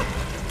her.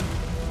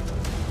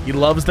 He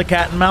loves the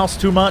cat and mouse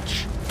too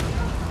much.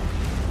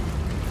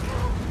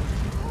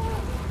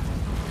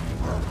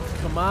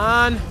 Come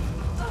on.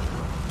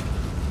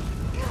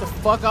 Get the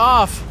fuck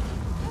off.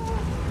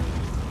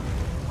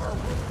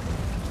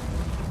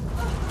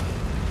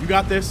 You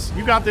got this.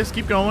 You got this.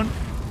 Keep going.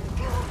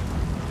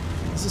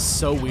 This is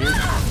so weird.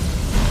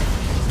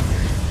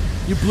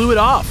 You blew it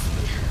off.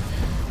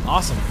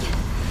 Awesome.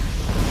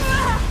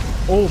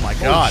 Oh my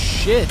god. Oh,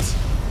 shit.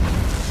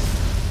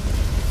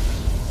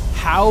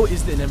 How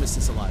is the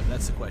Nemesis alive?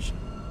 That's the question.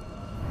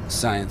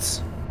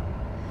 Science.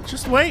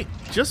 Just wait.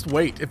 Just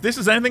wait. If this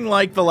is anything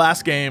like the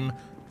last game,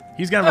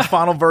 he's gonna have a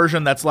final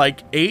version that's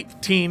like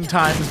 18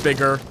 times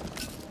bigger.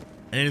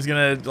 And he's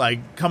gonna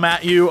like come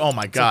at you. Oh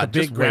my god! Like a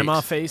big just grandma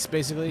wait. face,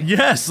 basically.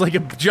 Yes, like a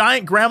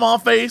giant grandma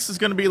face is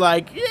gonna be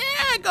like,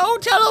 yeah, go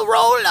tell a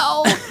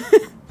Rolo.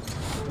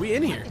 We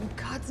in here? In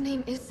God's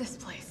name is this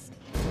place?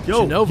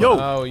 Yo, Genova. yo.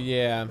 Oh,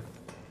 yeah.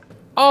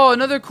 Oh,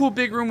 another cool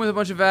big room with a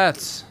bunch of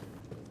vats.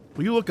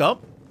 Will you look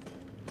up?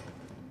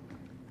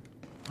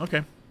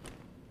 Okay.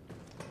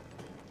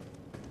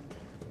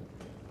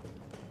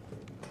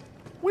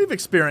 We've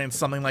experienced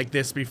something like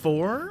this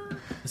before.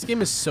 This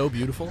game is so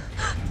beautiful.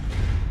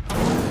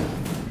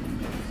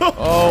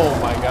 Oh,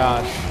 my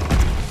gosh.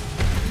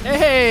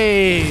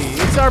 Hey,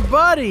 it's our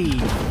buddy.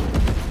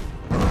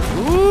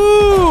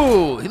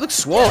 Ooh, he looks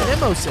swole.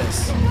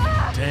 Nemesis.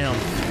 Damn.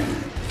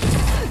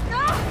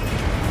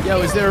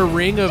 Yo, is there a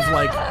ring of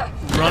like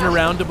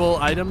run-aroundable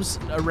items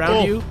around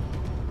Oh. you?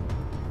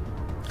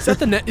 Is that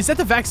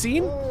the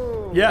vaccine?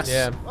 Yes.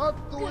 Yeah. What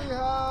do we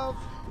have?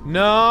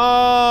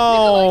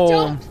 No.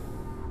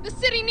 don't! The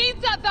city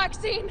needs that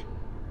vaccine!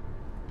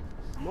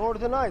 More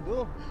than I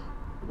do.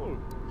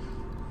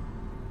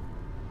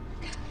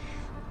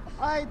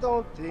 I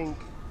don't think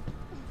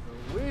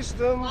the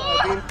wisdom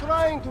I've been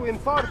trying to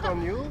impart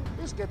on you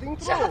is getting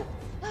through.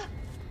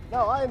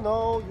 Now I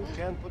know you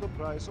can't put a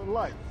price on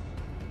life.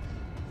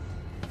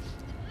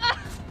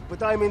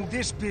 But I'm in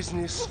this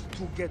business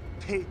to get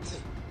paid.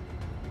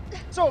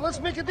 So let's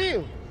make a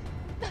deal.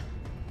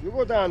 You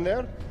go down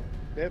there,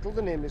 battle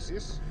the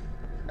Nemesis,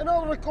 and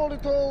I'll recall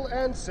it all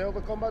and sell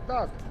the combat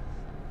dog.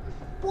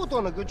 Put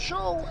on a good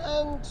show,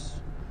 and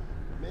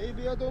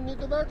maybe I don't need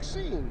the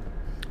vaccine.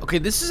 Okay,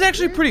 this is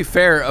actually pretty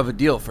fair of a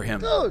deal for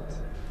him. Good.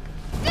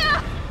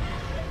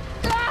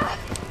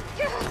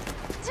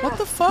 What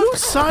the fuck?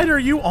 Whose side are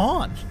you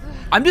on?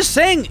 I'm just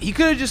saying, he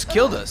could have just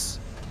killed us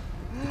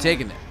and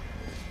taken it.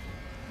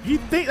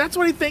 That's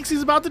what he thinks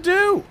he's about to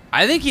do.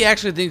 I think he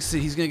actually thinks that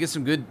he's gonna get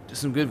some good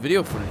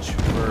video footage.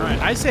 All right,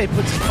 I say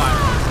put some fire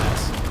on his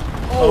ass.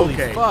 Holy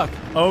Okay. fuck.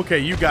 Okay,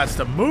 you got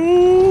to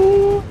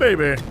move,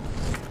 baby.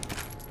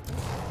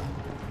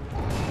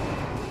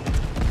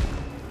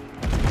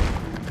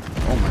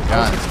 Oh my Put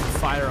god, some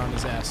fire on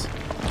his ass.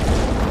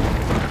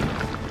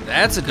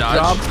 that's a dodge.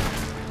 Job.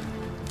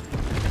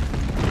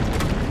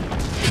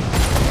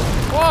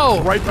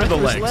 Whoa! Right through the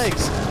his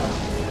legs.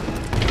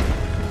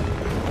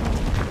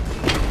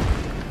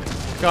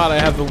 God, I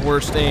have the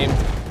worst aim.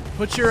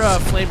 Put your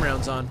flame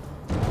rounds on.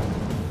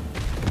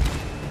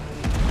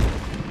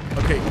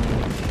 Okay.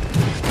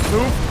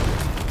 Move.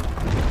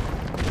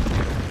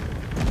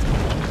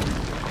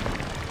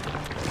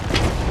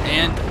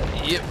 And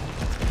yep.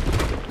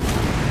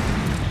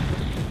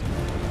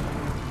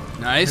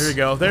 Nice. There you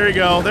go. There you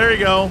go. There you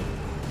go.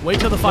 Wait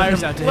till the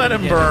fire's out to Let hit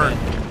him again, burn.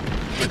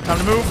 okay? Time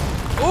to move.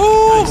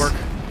 Ooh! Good work.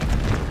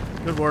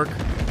 Good work.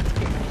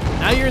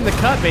 Now you're in the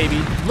cut, baby.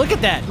 Look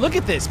at that. Look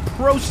at this.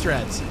 Pro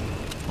strats.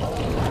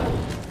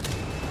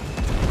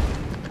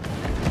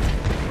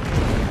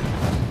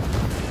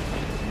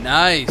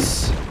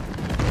 Nice.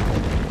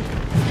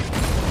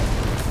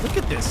 Look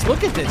at this.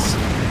 Look at this.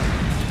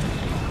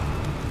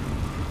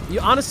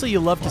 Honestly, you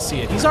love to see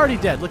it. He's already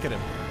dead. Look at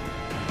him.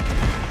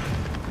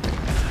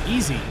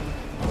 Easy.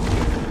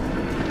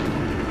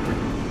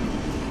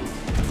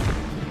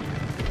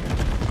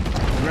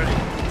 Ready?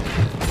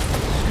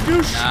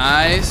 Goosh.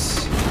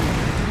 Nice.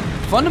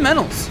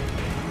 Fundamentals.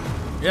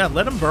 Yeah,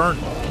 let him burn.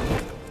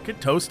 Get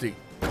toasty.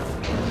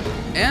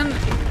 And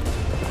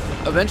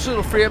eventually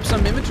it'll free up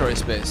some inventory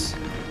space.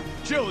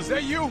 Jill, is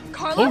that you?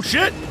 Carlos? Oh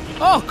shit!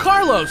 Oh,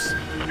 Carlos!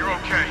 You're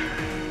okay.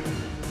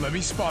 Let me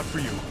spot for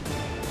you.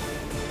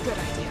 Good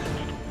idea.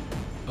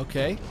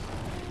 Okay.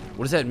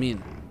 What does that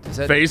mean? Is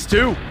that Phase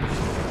 2.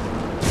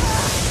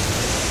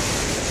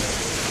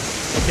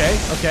 Okay.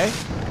 Okay.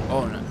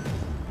 Oh no.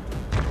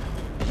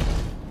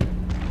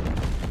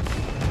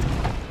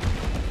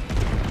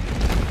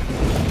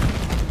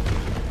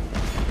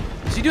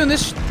 Is he doing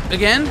this?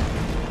 again?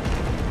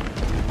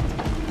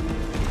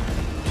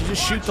 Did you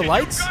just shoot the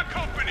lights?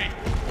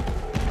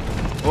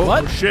 Oh,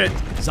 What? shit.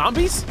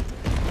 Zombies?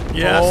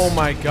 Yes. Oh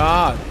my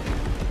god.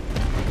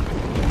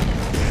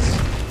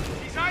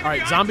 All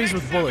right, zombies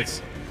with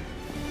bullets.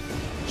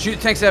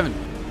 Shoot tank 7.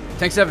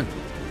 Tank 7.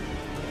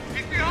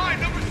 He's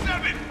behind number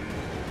 7.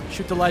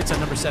 Shoot the lights on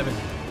number 7.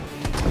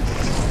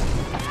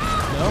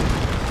 No?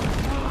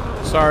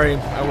 Sorry,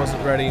 I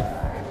wasn't ready.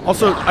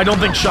 Also, I don't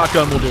think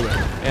shotgun will do it.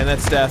 And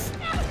that's death.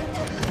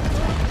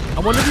 I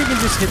wonder if you can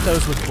just hit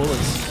those with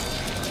bullets.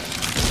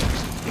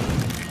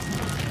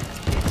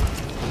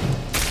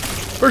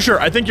 For sure,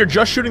 I think you're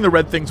just shooting the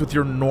red things with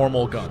your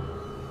normal gun.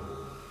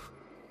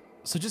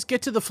 So just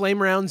get to the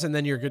flame rounds and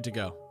then you're good to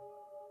go.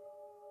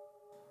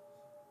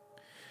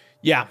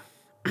 Yeah.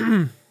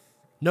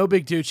 No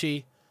big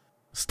Tucci.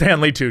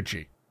 Stanley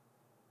Tucci.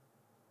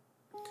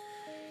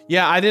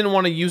 Yeah, I didn't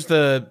want to use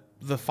the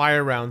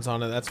fire rounds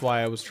on it. That's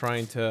why I was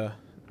trying to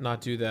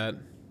not do that.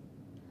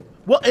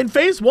 Well, in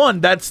phase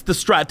 1, that's the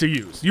strat to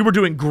use. You were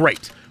doing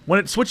great. When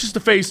it switches to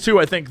phase 2,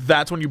 I think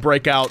that's when you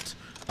break out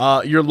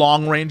your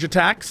long range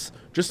attacks.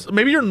 Just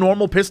maybe your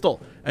normal pistol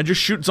and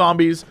just shoot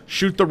zombies,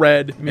 shoot the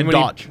red, and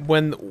dodge.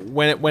 When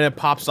it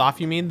pops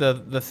off, you mean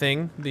the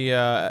thing?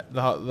 You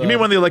mean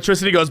when the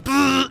electricity goes?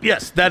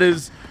 Yes, that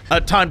is a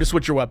time to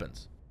switch your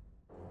weapons.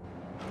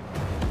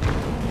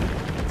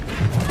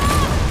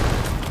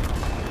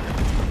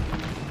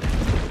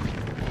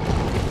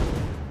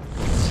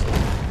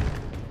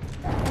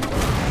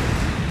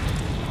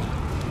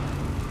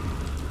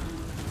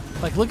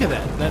 Like, look at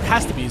that. That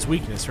has to be his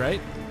weakness, right?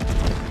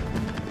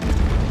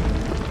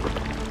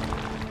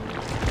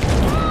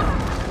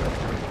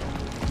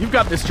 You've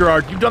got this,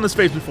 Gerard. You've done this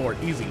phase before.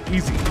 Easy,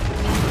 easy.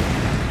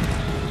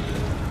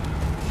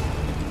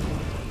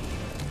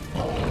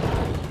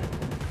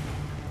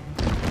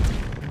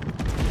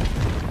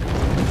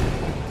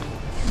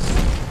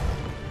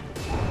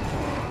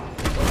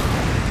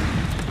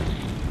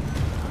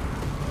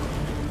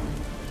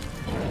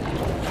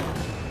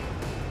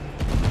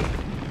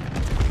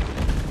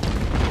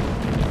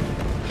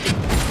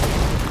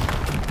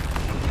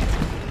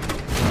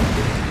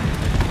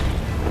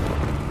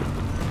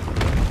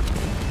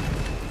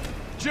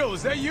 Jill,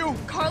 is that you?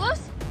 Carlos?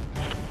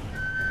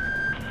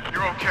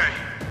 You're okay.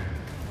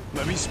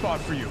 Let me spot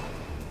for you.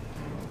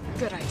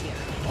 Good idea.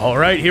 All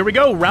right, here we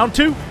go. Round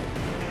 2.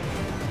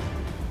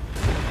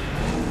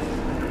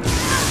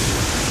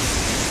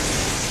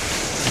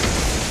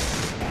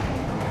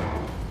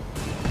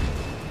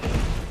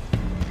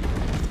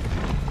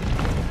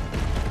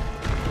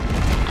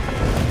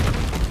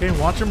 Okay,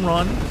 watch him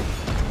run.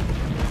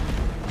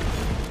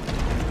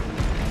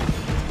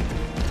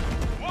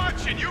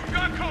 Watch it, you've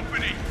got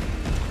company.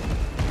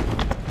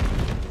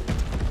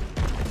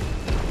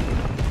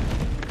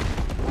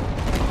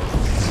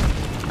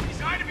 He's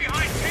hiding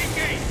behind tank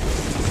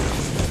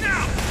 8.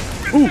 Now!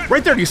 Ooh,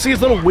 right there. Do you see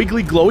his little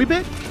wiggly glowy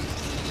bit?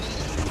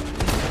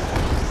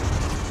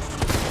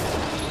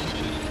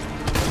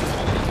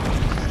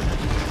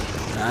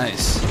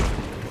 Nice.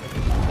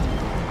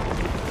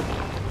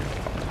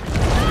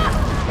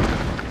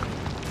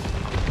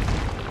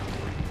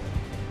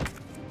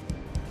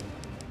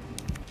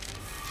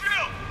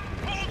 Jill,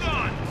 hold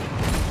on.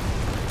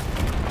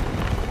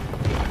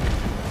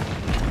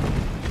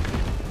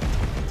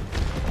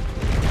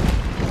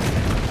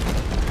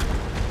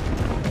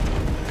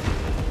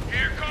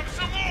 Here comes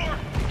some more.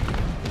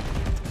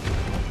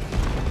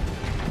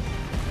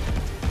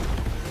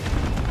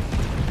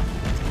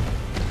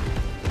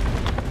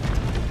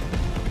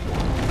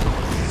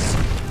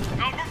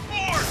 Number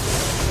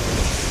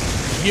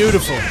 4.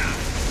 Beautiful.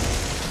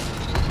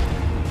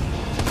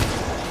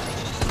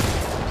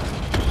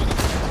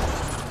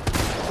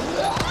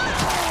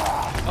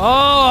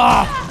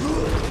 Oh!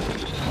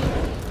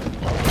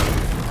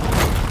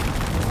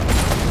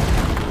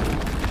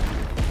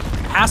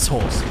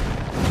 Assholes.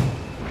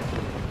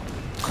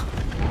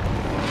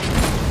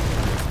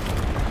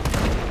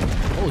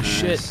 Holy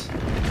shit.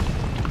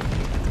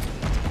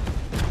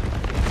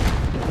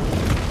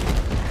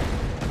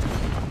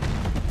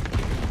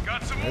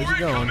 Got some Where's more he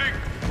going? incoming.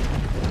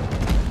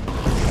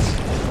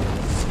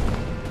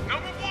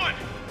 Number 1.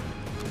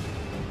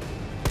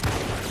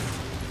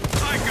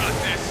 I got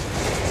this.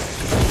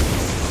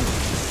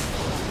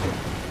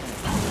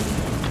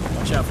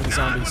 Watch out for the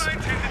zombies. What I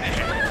intended to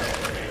hit.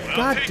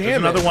 God There's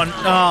damn another it. one.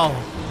 Oh.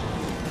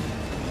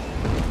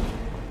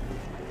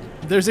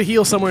 There's a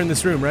heal somewhere in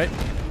this room, right?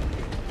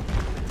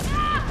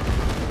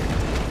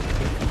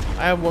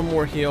 I have one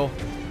more heal.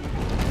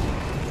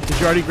 Did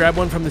you already grab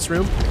one from this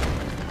room?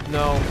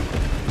 No.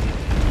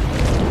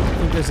 I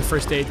think there's a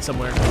first aid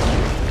somewhere.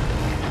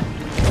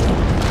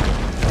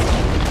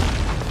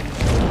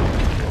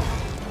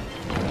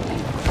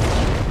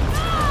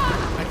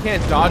 I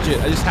can't dodge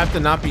it. I just have to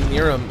not be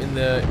near him in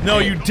the... No,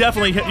 you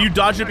definitely you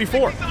dodged it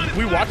before.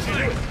 We watched you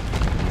do it.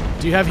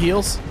 Do you have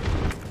heals?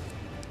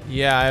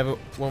 Yeah, I have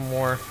one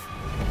more.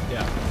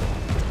 Yeah.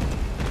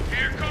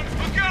 Here comes,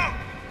 look out.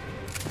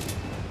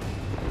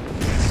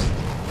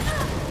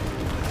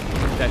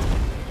 Okay.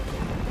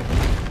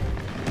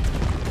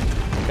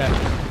 Okay.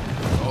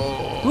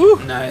 Oh,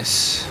 Woo.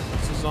 nice.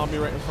 There's a zombie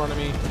right in front of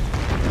me.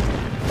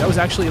 That was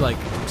actually like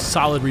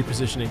solid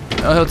repositioning.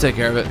 Oh, he'll take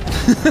care of it.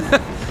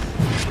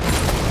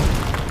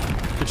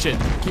 Good shit.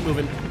 Keep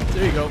moving.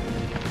 There you go.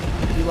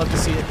 You love to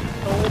see it.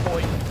 Oh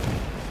boy.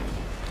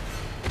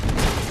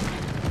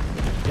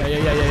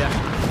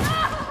 Yeah.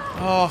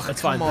 Oh,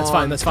 That's fine. come That's on.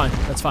 fine. That's fine.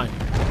 That's fine.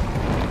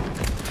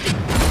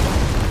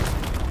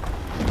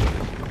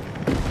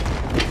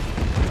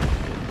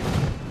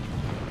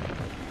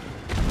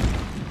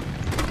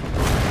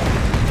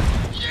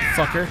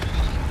 Fucker.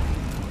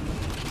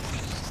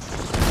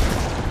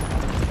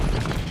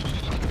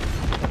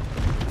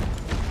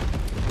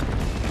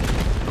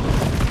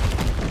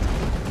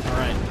 All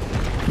right.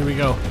 Here we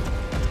go.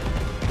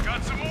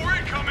 Got some more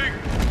incoming.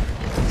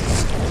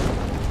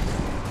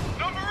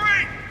 Number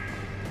 8.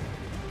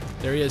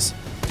 There he is.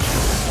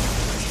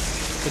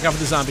 Look out for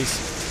the zombies.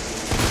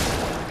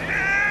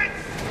 And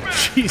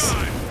Jeez.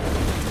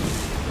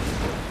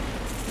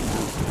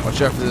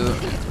 Watch out for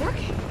the. It's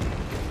working.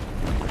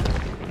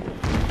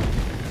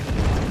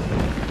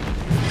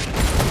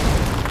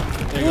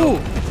 There you go.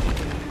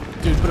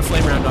 Dude, put a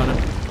flame round on him.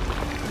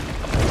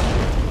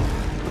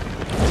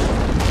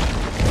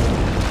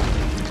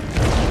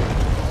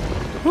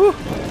 Whew.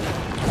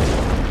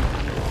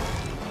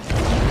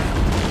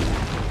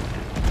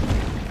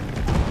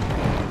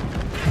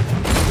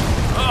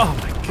 Oh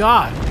my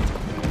god.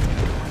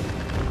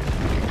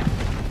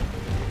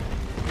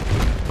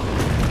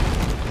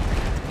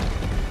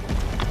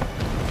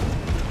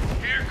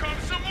 here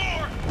comes some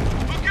more.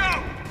 Look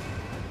out.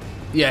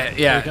 Yeah, Here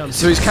he yeah. comes.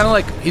 So he's kind of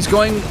like he's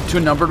going to a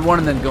numbered one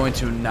and then going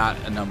to not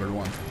a numbered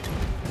one.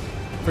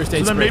 First So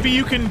aid then spray. maybe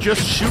you can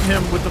just shoot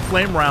him with the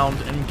flame round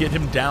and get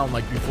him down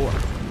like before.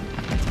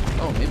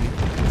 Oh, maybe.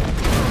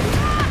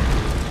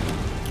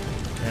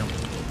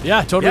 Damn.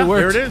 Yeah, totally Yeah,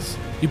 worked. there it is.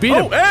 You beat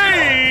Oh, him.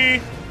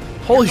 hey!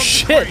 Holy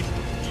shit.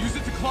 Use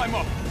it to climb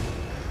up.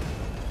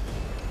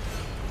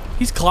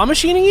 He's claw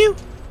machining you?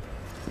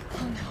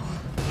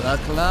 La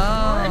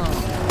claw.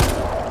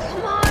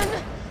 Come on.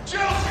 Jill,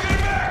 get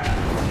back.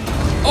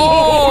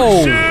 Oh!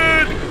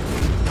 Shit!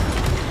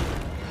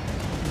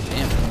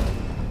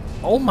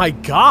 Damn. Oh my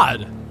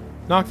god.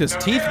 Knocked his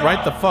teeth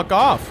right the fuck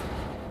off.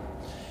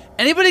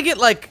 Anybody get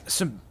like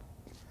some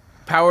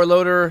power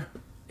loader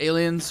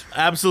aliens?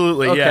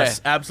 Absolutely, Okay.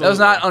 yes, absolutely. That was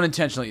not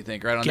unintentional, you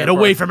think, right? On Get their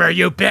away part? from her,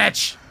 you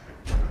bitch!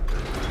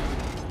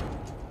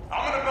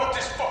 I'm gonna melt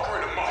this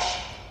fucker into mush.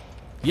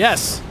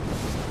 Yes.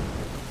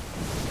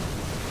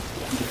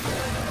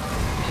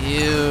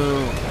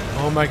 Ew.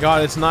 Oh my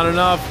god, it's not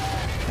enough.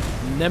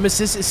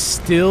 Nemesis is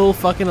still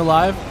fucking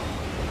alive?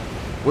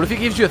 What if he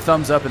gives you a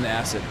thumbs up in the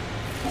acid?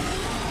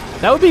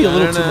 That would be a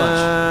little too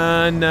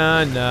much.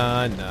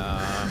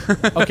 Nah.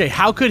 Okay,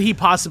 how could he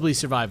possibly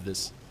survive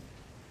this?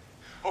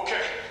 Okay,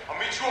 I'll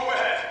meet you up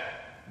ahead.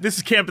 This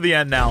is camp at the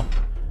end now.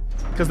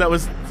 Because that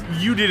was...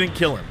 You didn't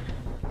kill him.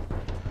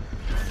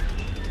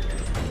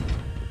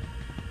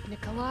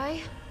 Nikolai,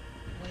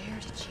 where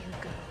did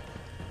you go?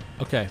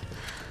 Okay.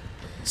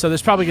 So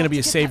there's probably going to be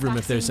a save room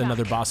if there's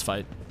another boss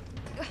fight.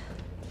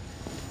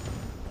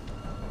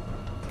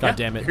 God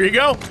damn it. Here you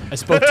go. I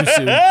spoke too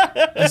soon.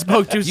 I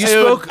spoke too You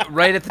soon. spoke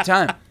right at the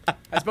time.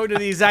 I spoke at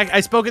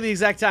the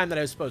exact time that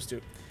I was supposed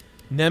to.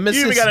 Nemesis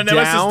You even got a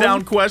Nemesis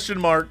down question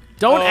mark.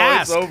 Don't Oh,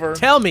 ask. It's over.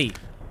 Tell me.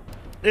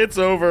 It's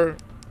over.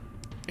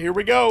 Here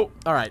we go.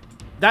 All right.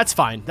 That's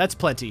fine. That's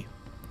plenty.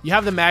 You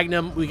have the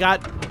Magnum. We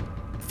got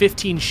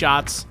 15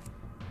 shots.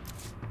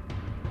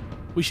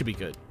 We should be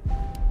good.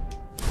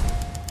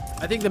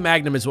 I think the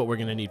Magnum is what we're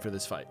going to need for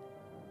this fight.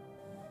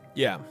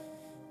 Yeah.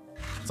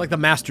 It's like the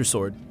Master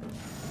Sword.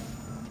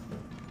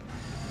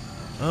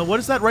 What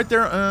is that right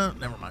there?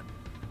 Never mind.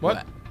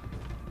 What?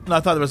 No, I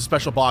thought there was a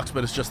special box,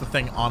 but it's just the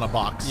thing on a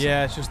box.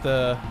 Yeah, it's just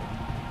the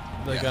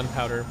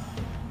gunpowder.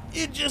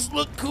 It just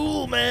looked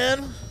cool,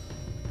 man.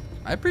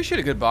 I appreciate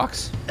a good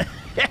box.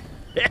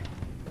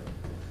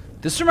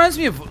 This reminds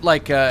me of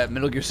like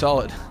Metal Gear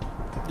Solid.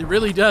 It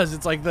really does.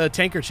 It's like the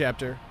tanker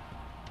chapter.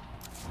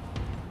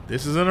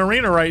 This is an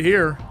arena right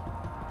here.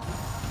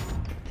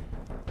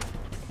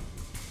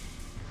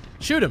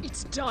 Shoot him.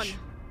 It's done.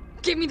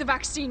 Give me the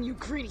vaccine, you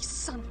greedy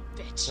son of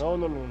a bitch.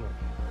 No.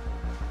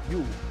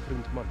 You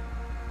print money.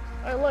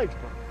 I like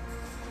money.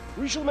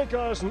 We shall make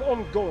ours an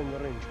ongoing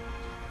arrangement.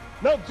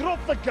 Now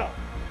drop the gun.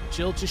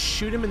 Jill, just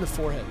shoot him in the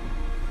forehead.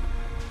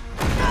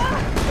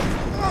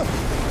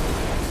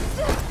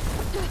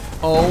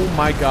 Oh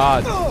my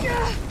god.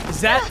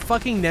 Is that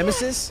fucking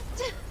Nemesis?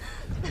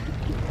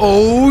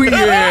 Oh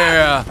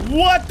yeah.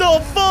 What the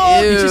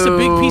fuck? He's just a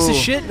big piece of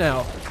Ew. shit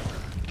now.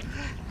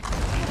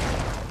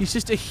 He's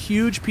just a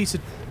huge piece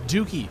of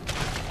dookie.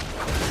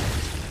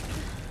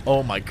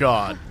 Oh my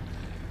god.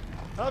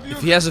 Have you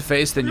If he has a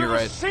face, then you're ever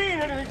right. seen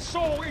anything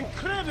so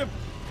incredible?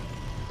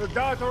 The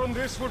data on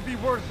this would be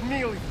worth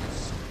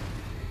millions.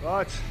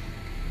 But,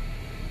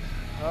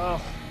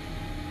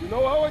 you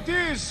know how it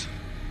is.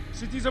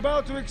 City's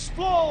about to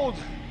explode,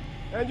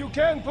 and you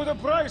can't put a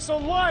price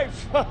on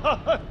life.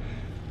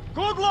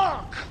 Good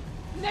luck!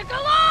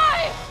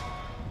 Nikolai!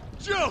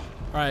 Jill! All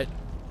right.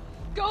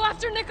 Go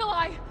after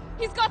Nikolai!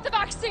 He's got the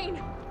vaccine!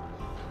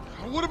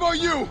 What about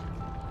you?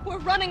 We're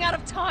running out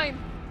of time!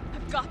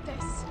 I've got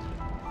this.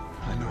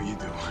 I know you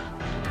do.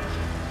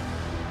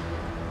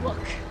 Look,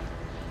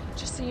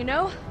 just so you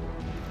know,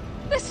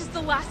 this is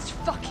the last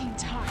fucking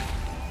time.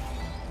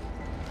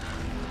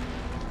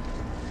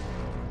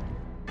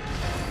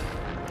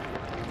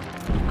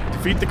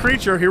 Defeat the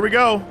creature. Here we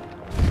go.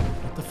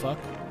 What the fuck?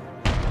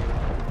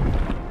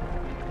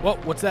 Whoa,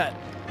 what's that?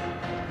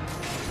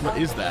 What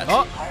is that?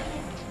 Oh!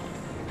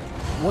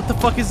 What the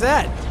fuck is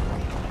that?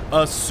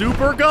 A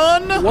super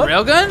gun? What?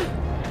 Railgun?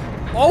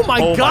 Oh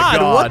my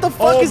god, what the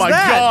fuck is that? Oh my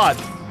god.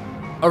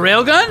 A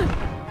railgun?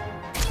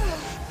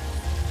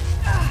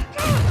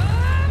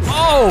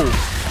 Oh!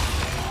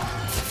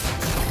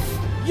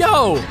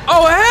 Yo!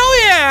 Oh, hell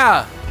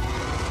yeah!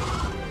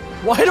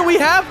 Why do we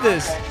have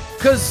this?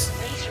 Because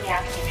Please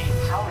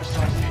reactivate power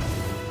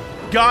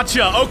sources.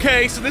 Gotcha.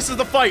 Okay, so this is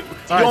the fight. All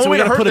The right, only so we way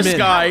to gotta hurt put him this in.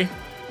 guy.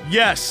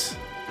 Yes.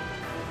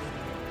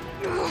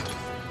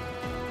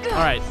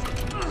 Alright,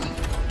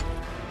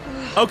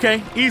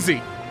 Okay,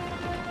 easy.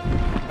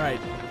 alright.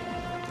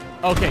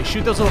 Okay,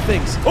 shoot those little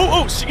things.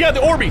 Yeah, the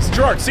Orbeez.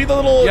 Gerard, see the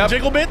little Yep.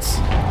 jiggle bits?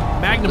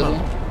 Magnum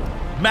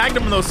 'em.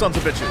 Magnum those sons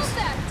of bitches.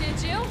 That,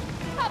 did you?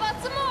 How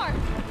about some more?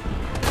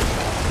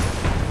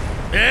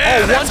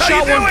 Yeah, Oh, that's one how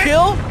you shot, do one it.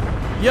 kill?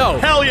 Yo.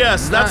 Hell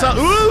yes, that's how.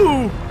 Nice.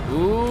 Ooh!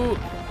 Ooh.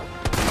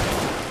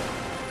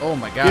 Oh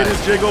my god. Get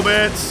his jiggle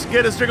bits.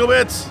 Get his jiggle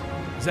bits.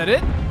 Is that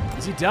it?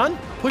 Is he done?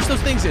 Push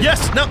those things in.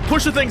 Yes, now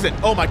push the things in.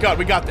 Oh my god,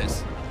 we got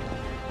this.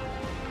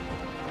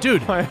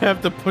 Dude, I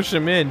have to push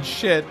him in.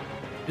 Shit.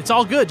 it's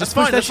all good. Just That's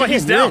push fine, that that's fine, shit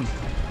he's in. You're down. in.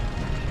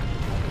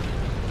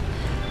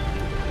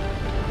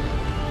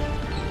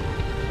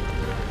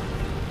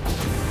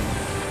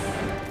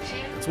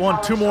 It's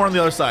one, two more on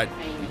the other side.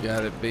 You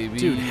got it, baby.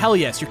 Dude, hell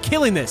yes. You're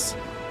killing this.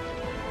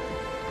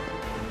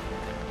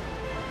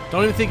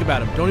 Don't even think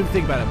about him. Don't even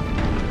think about him.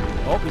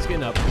 Oh, he's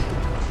getting up. Go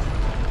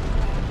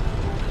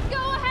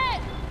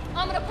ahead!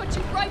 I'm gonna put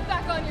you right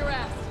back on your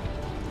ass.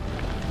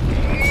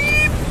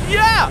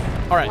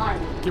 Yeah! All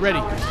right, get ready.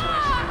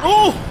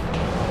 Oh!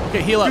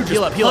 Okay, heal up, Dude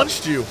heal just up, heal up.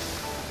 punched you.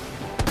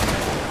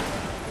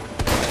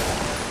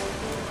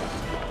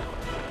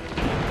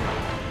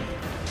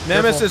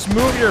 Nemesis,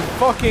 move your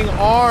fucking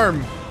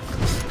arm.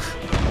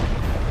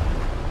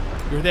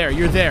 You're there,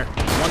 you're there.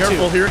 One,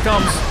 Careful, two. here it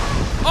comes.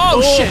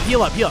 Oh, shit,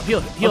 heal up, heal up, heal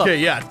up, heal Okay,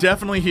 up. yeah,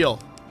 definitely heal.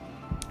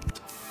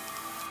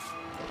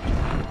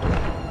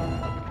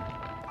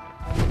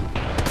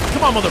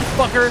 Come on,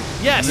 motherfucker.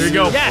 Yes. There you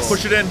go. Yes.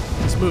 Push it in.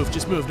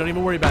 Just move. Don't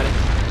even worry about it.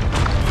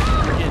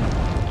 You're in.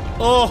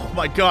 Oh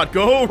my god,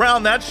 go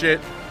around that shit.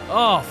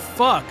 Oh,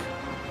 fuck.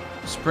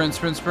 Sprint,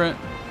 sprint, sprint.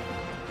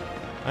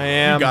 I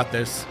am. You got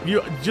this.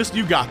 You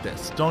got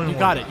this. Don't even You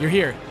got worry it. You're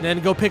here. Then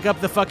go pick up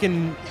the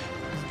fucking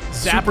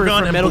Super zapper gun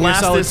from and Metal Gear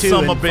blast Solid this 2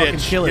 son and of a fucking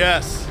bitch. kill it.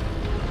 Yes.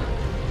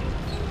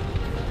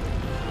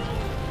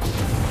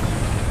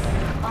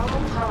 All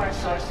power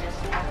sources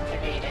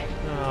activated.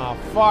 Oh,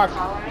 fuck.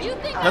 Powering You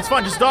think That's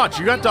fine, just dodge.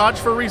 You got dodge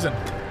for a reason.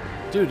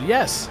 Dude,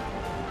 yes.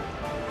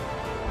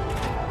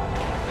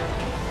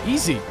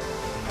 Easy.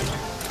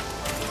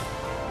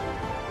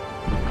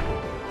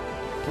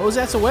 Close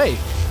that's away.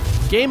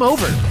 Game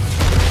over.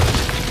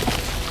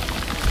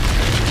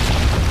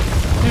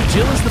 Dude,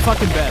 Jill is the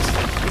fucking best.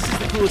 This is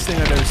the coolest thing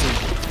I've ever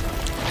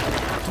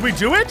seen. Did we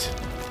do it?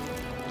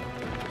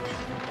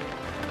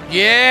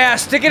 Yeah,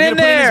 stick it You in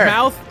gonna put it there. in his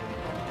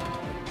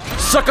mouth?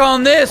 Suck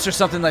on this or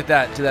something like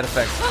that, to that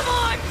effect. Come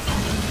on!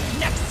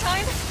 Next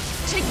time,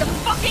 take the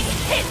fucking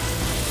hit!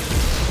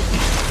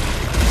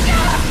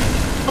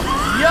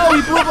 Yo,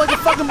 he blew up like a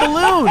fucking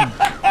balloon.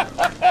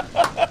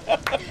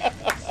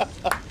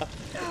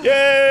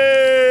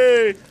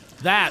 Yay!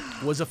 That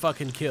was a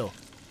fucking kill.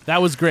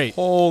 That was great.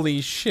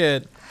 Holy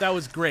shit. That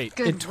was great.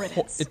 Good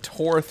riddance. It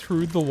tore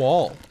through the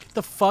wall. Get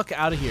the fuck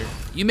out of here.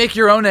 You make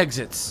your own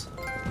exits.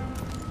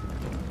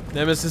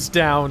 Nemesis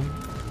down.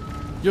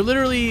 You're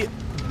literally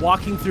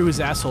walking through his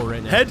asshole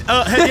right now. Head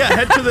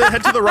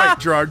to the right,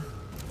 Gerard.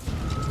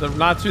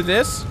 Not through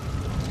this?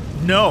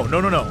 No.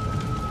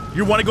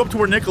 You want to go up to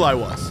where Nikolai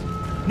was.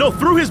 No,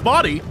 through his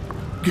body.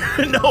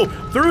 No,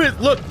 through his,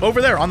 look, over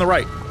there on the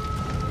right.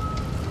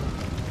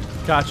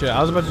 Gotcha. I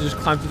was about to just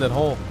climb through that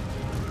hole.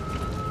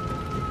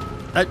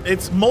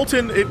 It's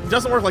molten. It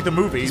doesn't work like the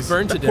movies. It's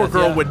burned to That poor death,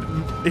 girl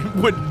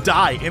yeah. would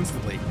die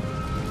instantly.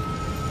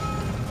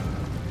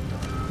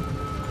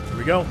 Here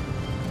we go.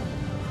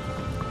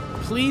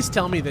 Please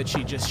tell me that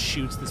she just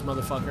shoots this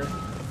motherfucker.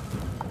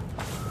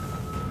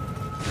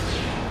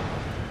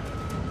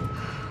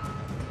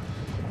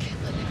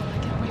 Can't let Nikolai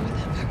get away with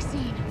that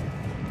vaccine.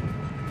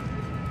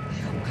 I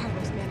hope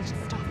Carlos managed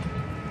to stop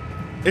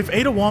him. If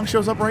Ada Wong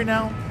shows up right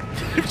now,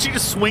 if she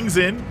just swings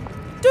in.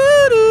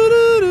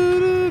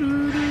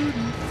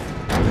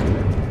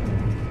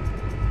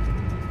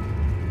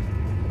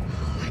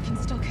 I can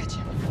still catch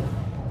him.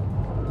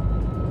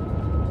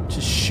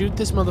 Just shoot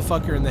this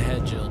motherfucker in the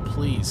head, Jill,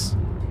 please.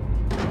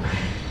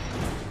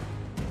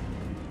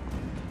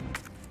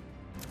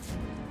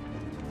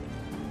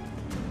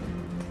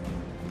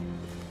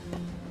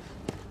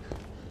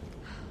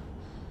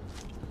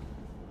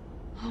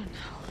 Oh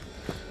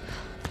no.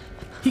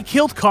 He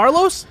killed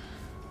Carlos?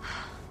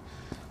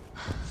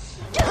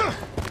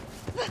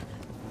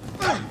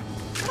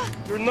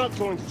 You're not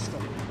going to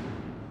stop.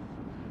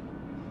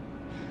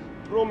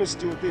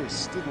 Promised you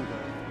this, didn't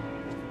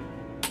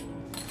I?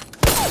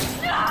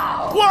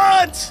 No!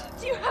 What?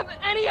 Do you have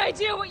any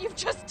idea what you've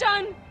just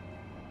done?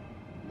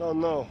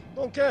 No,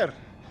 don't care.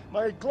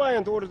 My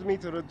client ordered me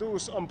to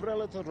reduce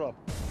Umbrella to rub.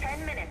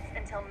 10 minutes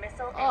until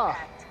missile Ah.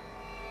 impact.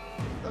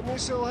 The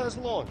missile has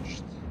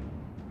launched.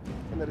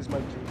 And that is my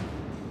cue.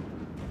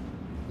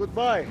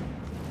 Goodbye,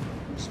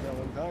 Miss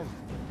Valentine.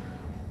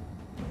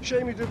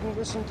 Shame you didn't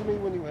listen to me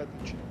when you had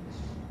the chance.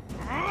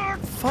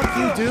 Fuck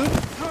you, dude.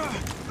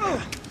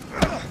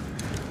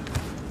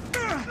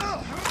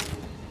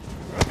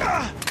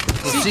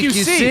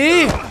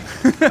 CQC!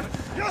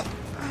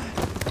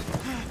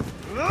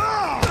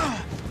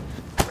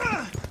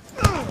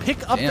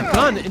 Pick up Damn. the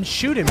gun and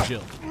shoot him,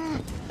 Jill.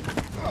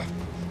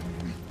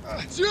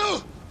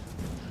 Jill!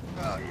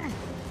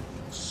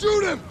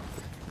 Shoot him!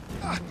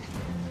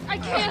 I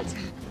can't.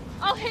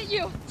 I'll hit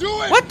you. Do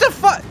it! What the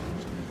fuck?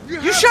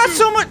 You shot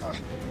so much.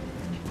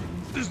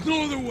 There's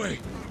no other way.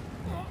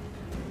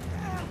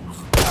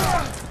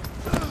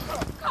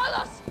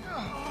 Carlos!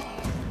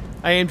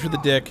 I aimed for the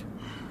dick.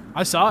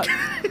 I saw it.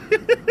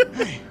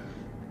 Hey,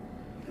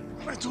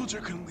 I told you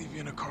I couldn't leave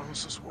you in a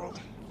Carlos's world.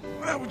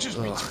 That would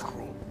just be too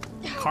cruel.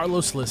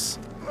 Carlosless.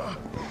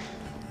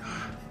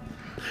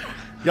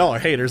 Y'all are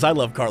haters. I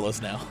love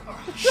Carlos now.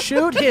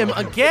 Shoot him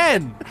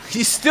again.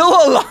 He's still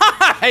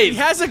alive. He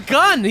has a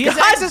gun. He has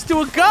access to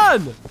a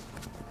gun.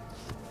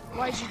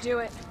 Why'd you do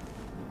it?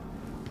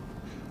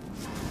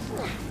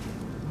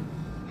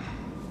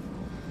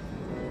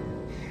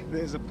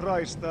 There's a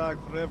price tag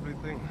for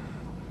everything.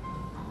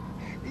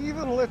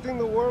 Even letting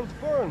the world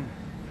burn.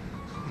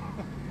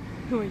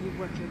 Who are you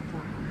working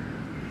for?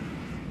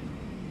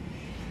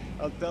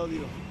 I'll tell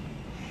you,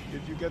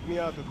 if you get me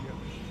out of here.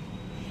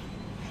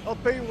 I'll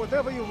pay you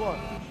whatever you want.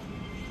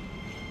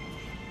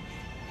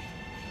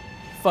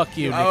 Fuck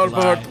you, Out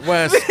Nikolai.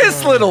 northwest.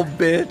 This little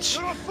bitch.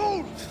 You're a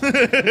fool!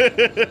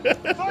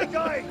 If I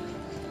die,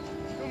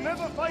 you'll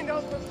never find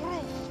out the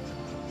truth.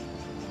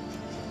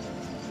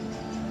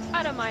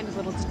 I don't mind a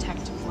little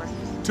detective work.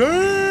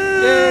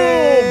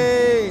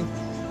 Yay!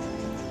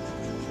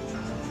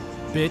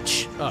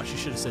 Bitch. Oh, she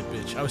should have said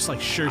bitch. I was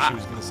like sure she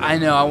was gonna say. I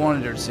know. I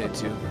wanted her to say it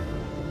too.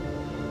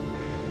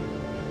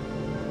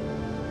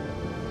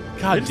 I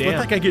God just let damn.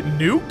 that guy get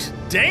nuked?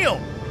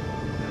 Damn.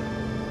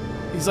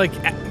 He's like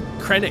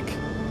Krennic.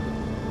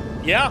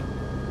 Yeah.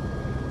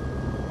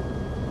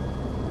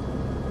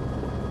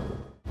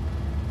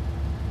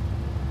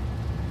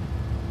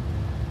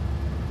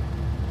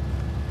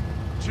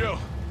 Jill,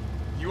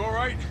 you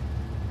alright?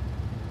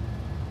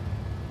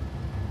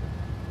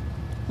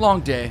 Long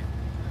day.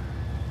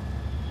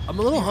 I'm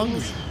a little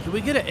hungry. Can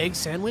we get an egg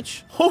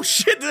sandwich? Oh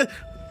shit!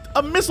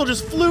 A missile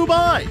just flew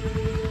by.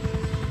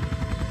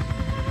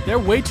 They're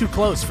way too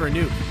close for a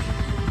nuke.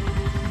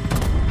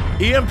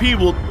 EMP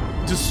will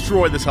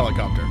destroy this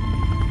helicopter.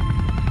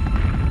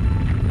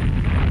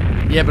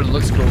 Yeah, but it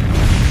looks cool.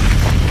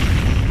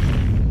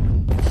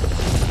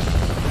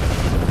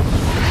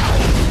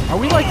 Are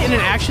we like in an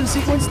action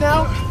sequence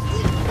now?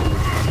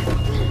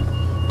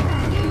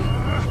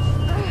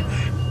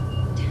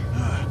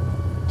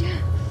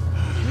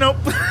 Nope.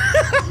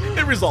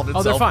 It resolved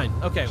itself. Oh, they're fine.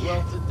 Okay,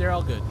 well, they're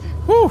all good.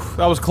 Whew,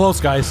 that was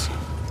close, guys.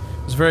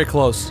 It was very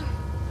close.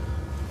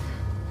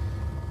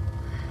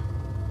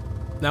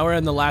 Now we're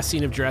in the last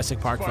scene of Jurassic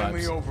Park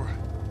Finally vibes. over.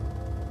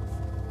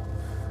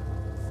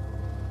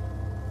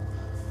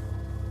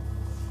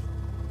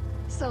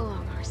 So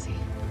long, RC.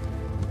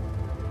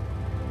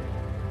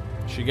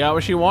 She got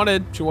what she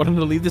wanted. She wanted him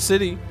to leave the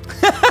city.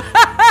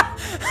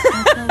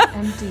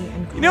 Empty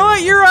and You know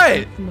what? You're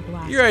right. from the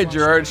blast You're right, wash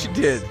Gerard. of She us.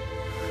 did.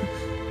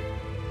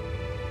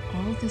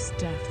 All this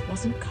death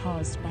wasn't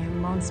caused by a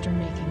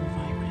monster-making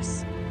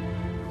virus.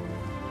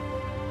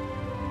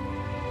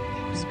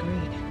 It was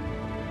greed.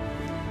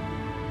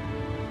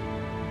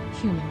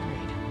 Human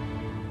greed.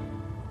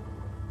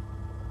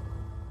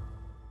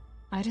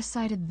 I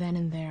decided then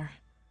and there,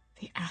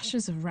 the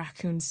ashes of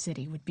Racoon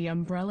City would be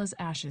Umbrella's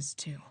ashes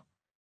too.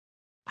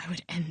 I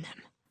would end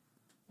them,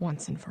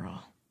 once and for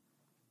all.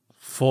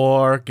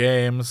 4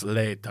 games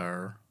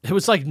later. It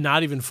was like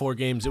not even 4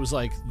 games. It was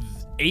like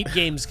 8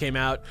 games came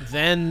out,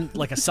 then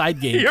like a side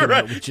game You're came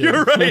out right. with Jill.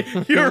 You're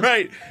right. You're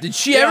right. Did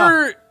she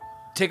ever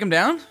take him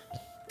down?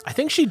 I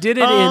think she did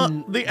it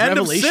in The end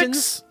Revelations.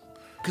 of 6.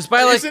 Because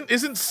by like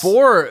Isn't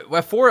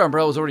 4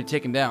 Umbrella was already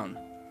taken down.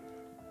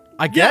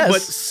 I Yeah, guess.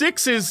 but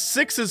 6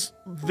 is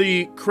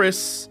the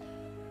Chris,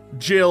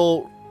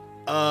 Jill,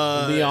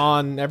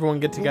 Leon,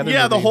 everyone get together.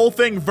 yeah, the movie. whole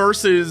thing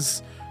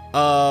versus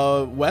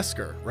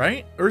Wesker,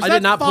 right? Or is I that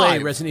did not play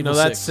 5? Resident Evil No,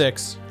 that's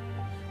 6. 6.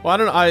 Well, I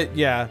don't know.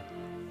 Yeah.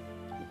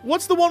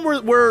 What's the one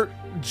where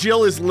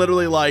Jill is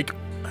literally like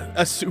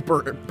a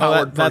super No,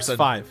 powered that's person?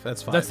 5.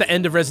 That's 5. That's the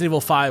end of Resident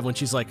Evil 5 when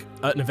she's like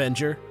an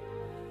Avenger.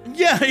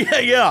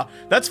 Yeah.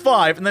 That's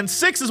 5, and then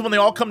 6 is when they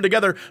all come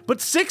together.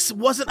 But 6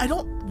 wasn't. I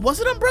don't Was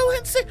it Umbrella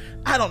and Sig?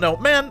 I don't know.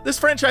 Man, this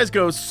franchise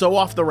goes so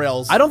off the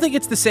rails. I don't think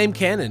it's the same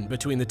canon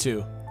between the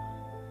two.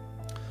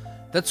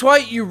 That's why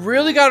you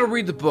really got to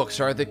read the books,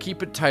 all right? They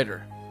keep it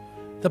tighter.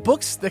 The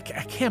books, I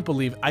can't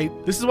believe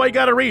This is why you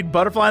got to read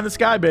Butterfly in the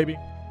Sky, baby.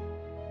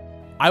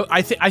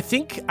 I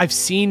think I've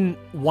seen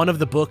one of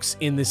the books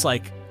in this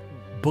like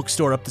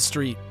bookstore up the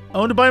street.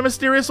 Owned by a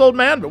mysterious old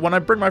man, but when I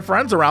bring my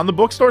friends around, the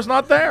bookstore's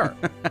not there.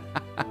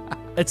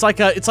 It's like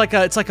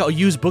a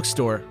used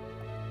bookstore.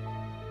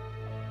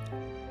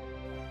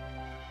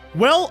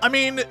 Well, I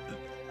mean,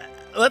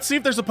 let's see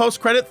if there's a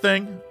post-credit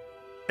thing.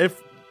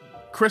 If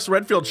Chris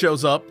Redfield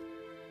shows up,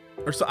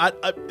 or so,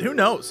 who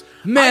knows?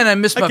 Man, I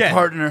miss my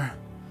partner.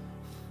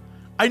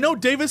 I know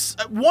Davis.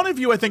 One of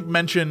you, I think,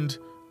 mentioned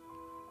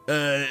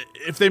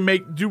if they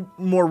do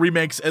more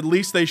remakes, at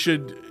least they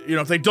should. You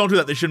know, if they don't do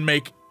that, they should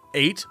make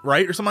 8,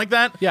 right, or something like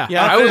that. Yeah,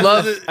 yeah. I would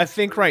love. I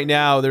think right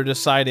now they're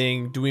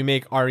deciding: do we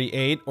make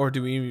RE8 or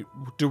do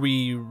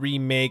we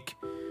remake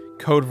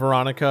Code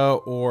Veronica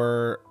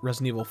or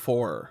Resident Evil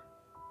 4?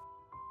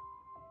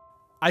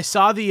 I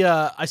saw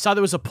there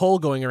was a poll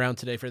going around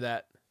today for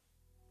that.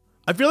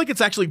 I feel like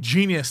it's actually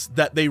genius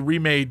that they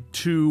remade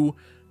 2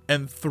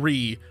 and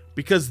 3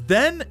 because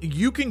then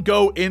you can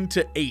go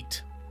into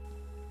 8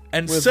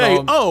 and say,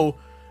 oh,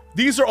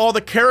 these are all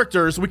the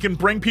characters. We can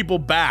bring people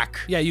back.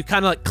 Yeah, you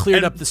kind of like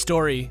cleared up the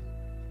story.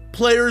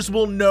 Players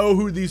will know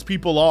who these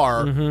people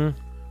are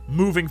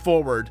moving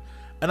forward.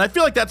 And I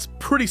feel like that's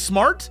pretty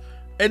smart.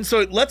 And so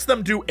it lets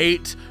them do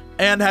 8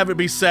 and have it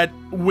be set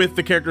with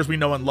the characters we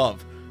know and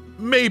love.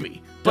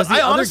 Maybe. Does But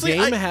the I other honestly,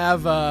 game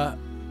have,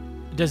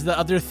 does the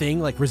other thing,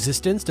 like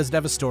Resistance, does it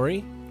have a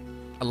story?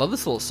 I love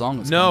this little song.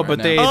 That's No, going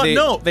but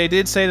right they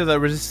did say that the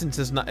Resistance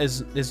is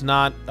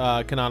not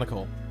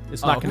canonical.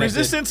 It's not connected.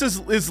 Resistance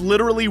is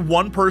literally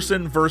 1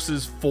 person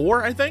versus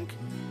 4, I think.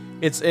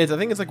 I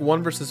think it's like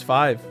 1 versus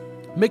 5.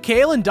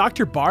 Mikhail and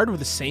Dr. Bard were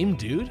the same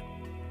dude?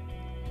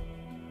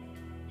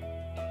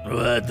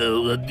 What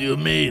do you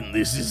mean?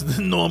 This is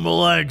the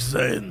normal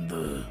accent.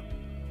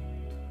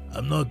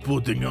 I'm not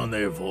putting on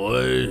a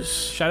voice.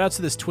 Shout out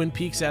to this Twin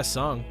Peaks ass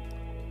song.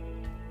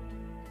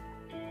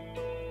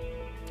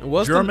 It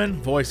was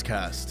German voice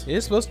cast. It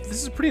is supposed.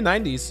 This is pretty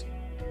 90s.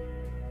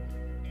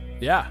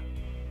 Yeah.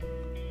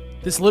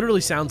 This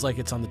literally sounds like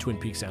it's on the Twin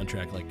Peaks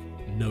soundtrack, like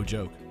no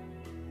joke.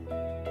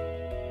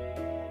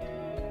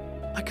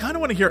 I kind of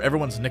want to hear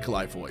everyone's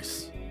Nikolai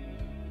voice.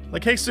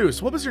 Like, hey, Jesus,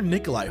 what was your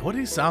Nikolai? What did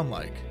he sound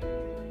like?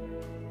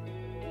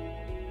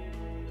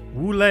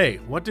 Wule,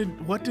 what did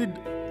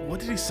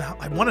he sound?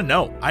 I want to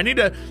know. I need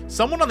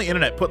someone on the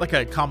internet put like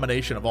a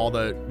combination of all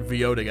the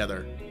VO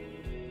together.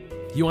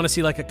 You want to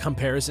see like a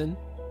comparison?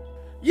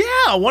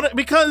 Yeah,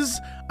 because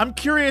I'm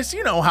curious.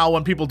 You know how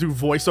when people do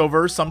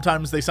voiceovers,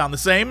 sometimes they sound the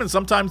same and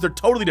sometimes they're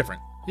totally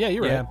different. Yeah,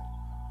 you're right.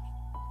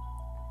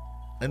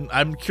 And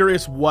I'm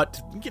curious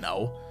what,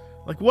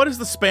 like what is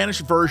the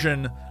Spanish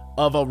version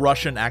of a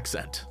Russian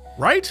accent,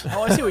 right?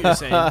 Oh, I see what you're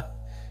saying.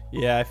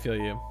 Yeah, I feel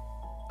you.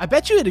 I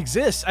bet you it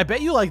exists. I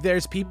bet you like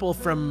there's people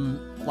from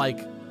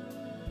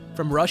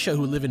Russia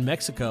who live in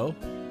Mexico,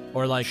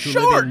 or like who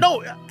live in...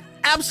 No,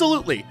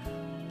 absolutely,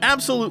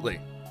 absolutely.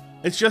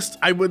 It's just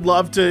I would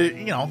love to,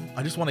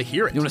 I just want to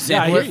hear it. You want to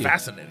sample it?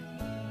 Fascinating.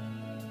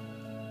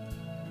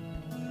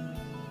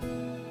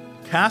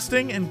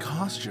 Casting and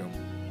costume.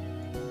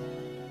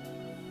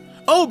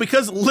 Oh,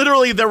 because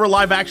literally there were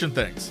live action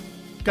things.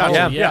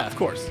 Gotcha. Yeah, of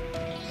course.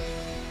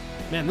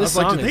 Man, this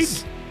song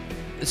is...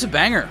 It's a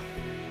banger.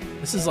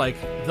 This is like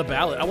the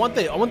ballad. I want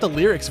the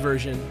lyrics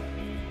version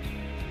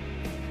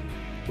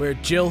where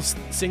Jill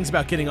sings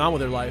about getting on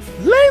with her life.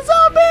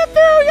 Laser beam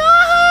through your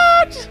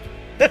heart.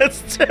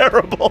 That's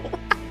terrible.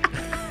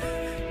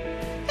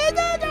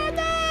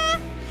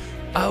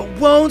 I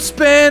won't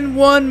spend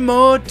one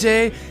more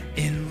day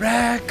in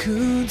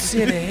Racoon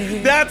City.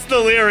 That's the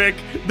lyric.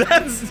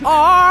 That's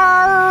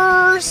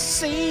RC.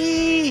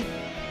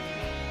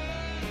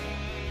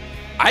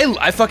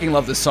 I fucking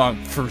love this song,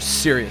 for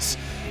serious.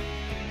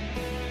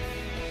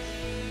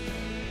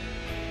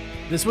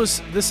 This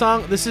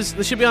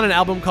should be on an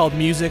album called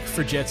Music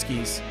for Jet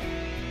Skis.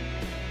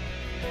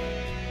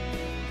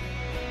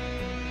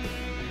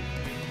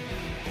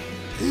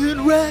 In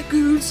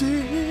Racoon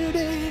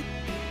City,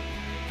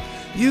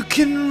 you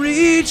can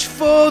reach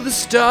for the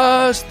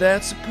stars.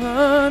 That's a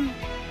pun.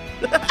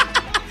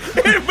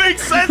 It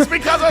makes sense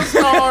because of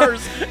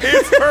stars.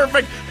 It's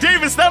perfect.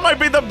 Davis, that might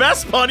be the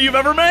best pun you've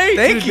ever made.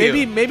 Thank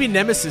you. Maybe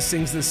Nemesis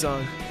sings this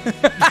song.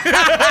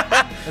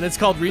 And it's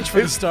called Reach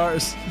for the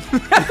Stars.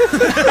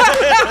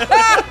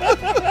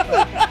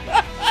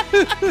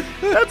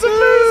 That's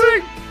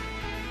amazing.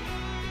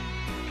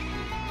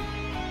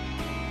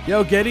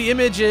 Yo, Getty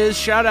Images,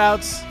 shout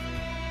outs.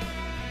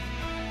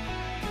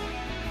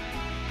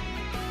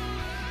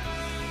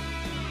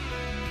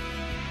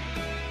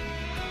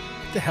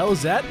 What the hell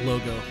is that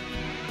logo?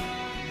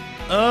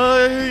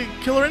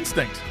 Killer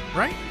Instinct,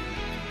 right?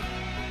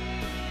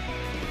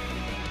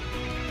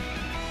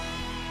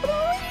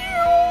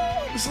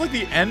 This is like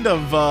the end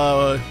of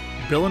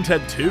Bill and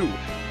Ted 2.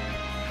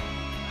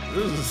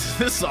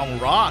 This song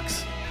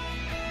rocks.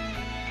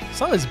 The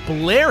song is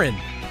blaring.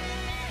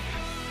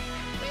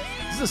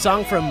 This is a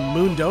song from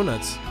Moon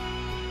Donuts.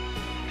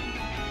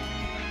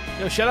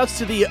 Yo, shoutouts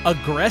to the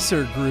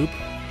Aggressor group.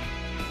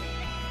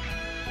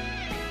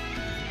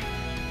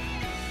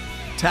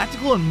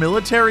 Tactical and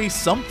military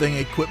something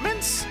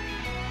equipments?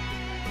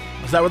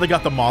 Is that where they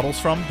got the models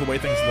from? The way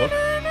things look?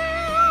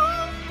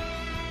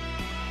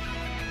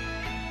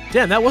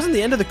 Damn, that wasn't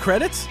the end of the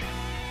credits?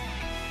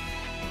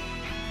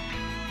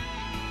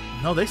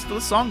 No, the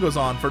song goes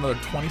on for another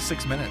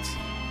 26 minutes.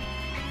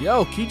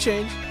 Yo, key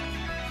change.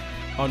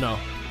 Oh no.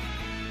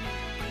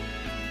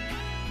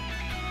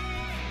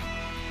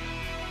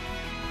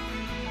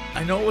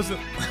 I know it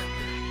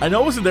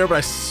wasn't there, but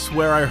I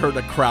swear I heard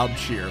a crowd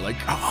cheer. Like,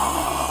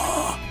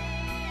 ah!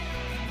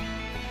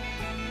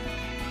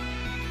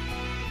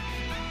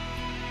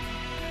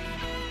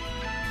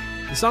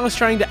 The song is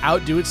trying to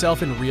outdo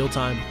itself in real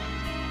time.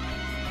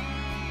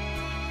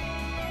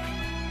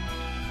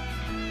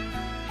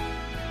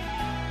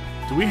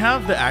 Do we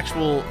have the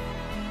actual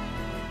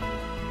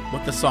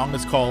what the song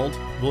is called?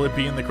 Will it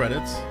be in the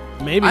credits?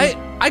 Maybe.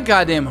 I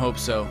goddamn hope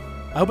so.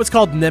 I hope it's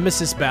called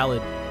Nemesis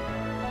Ballad.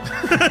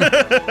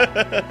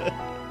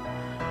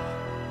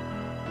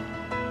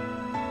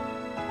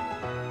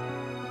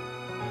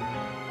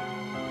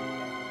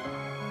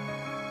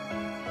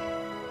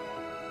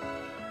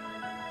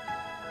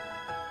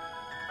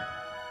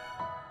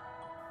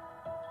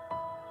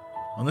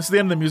 And this is the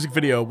end of the music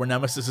video where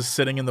Nemesis is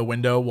sitting in the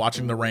window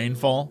watching the rain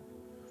fall.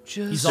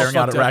 He's staring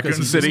out at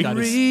Racoon City.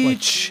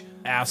 Reach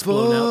ass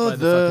blown out by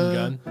the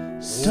fucking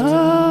gun.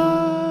 Stars.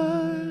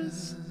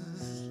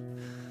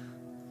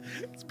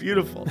 It's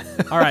beautiful.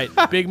 All right,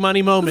 big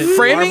money moment.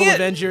 Framing Marvel it-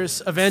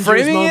 Avengers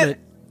Framing moment. it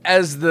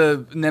as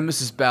the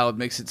Nemesis ballad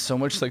makes it so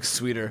much like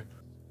sweeter.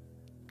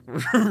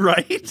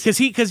 Right?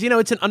 Because you know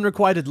it's an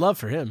unrequited love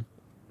for him.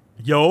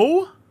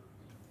 Yo.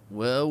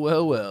 Well,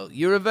 well, well.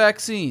 You're a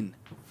vaccine.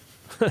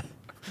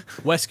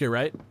 Wesker,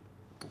 right?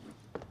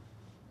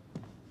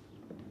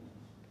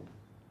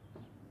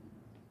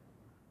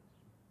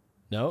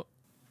 No.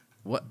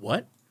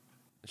 What?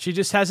 She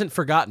just hasn't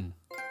forgotten.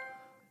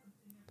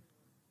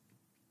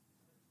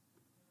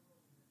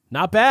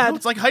 Not bad. No,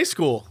 it's like high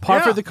school. Par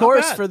Yeah, for the not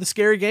course bad. for the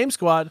Scary Game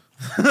Squad.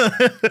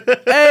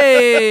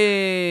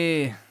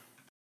 Hey!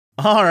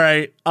 All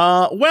right.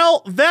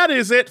 Well, that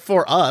is it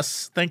for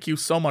us. Thank you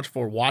so much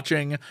for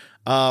watching.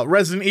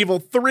 Resident Evil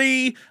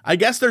 3. I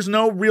guess there's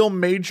no real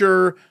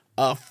major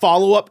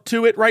follow-up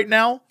to it right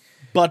now.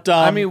 But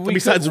I mean,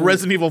 besides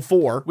Resident Evil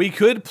 4. We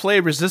could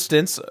play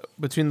Resistance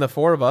between the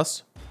four of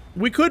us.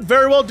 We could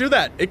very well do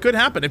that. It could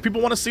happen. If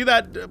people want to see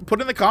that, put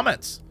it in the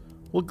comments.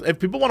 If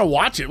people want to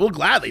watch it, we'll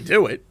gladly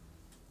do it.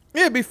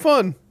 Yeah, it'd be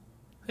fun.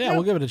 Yeah,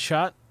 we'll give it a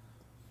shot.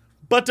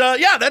 But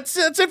yeah, that's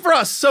it for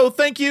us. So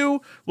thank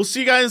you. We'll see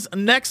you guys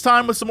next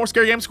time with some more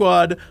Scary Game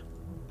Squad.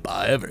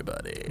 Bye,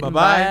 everybody.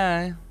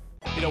 Bye-bye.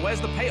 You know,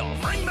 where's the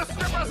payoff? Bring the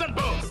strippers and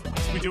booze.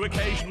 We do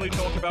occasionally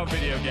talk about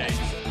video games.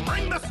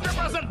 Bring the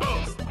strippers and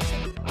booze.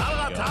 I don't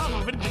have time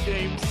for video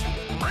games.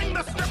 Bring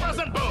the strippers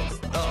and booze.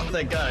 Oh,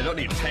 thank God, I don't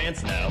need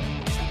pants now.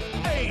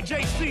 Hey,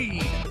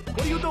 JC,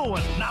 what are you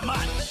doing? Not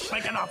much.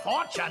 Making a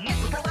fortune.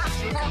 It's a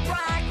collection of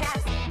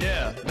broadcasts.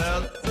 Yeah,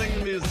 now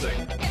sing music.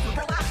 It's a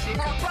collection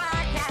of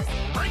broadcasts.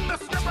 Bring the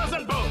strippers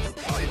and booze. It's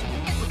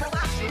a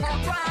collection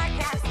of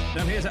broadcasts.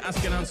 I'm here to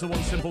ask and answer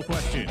one simple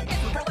question. It's a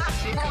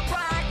collection of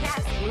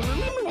broadcasts.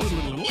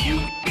 You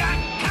got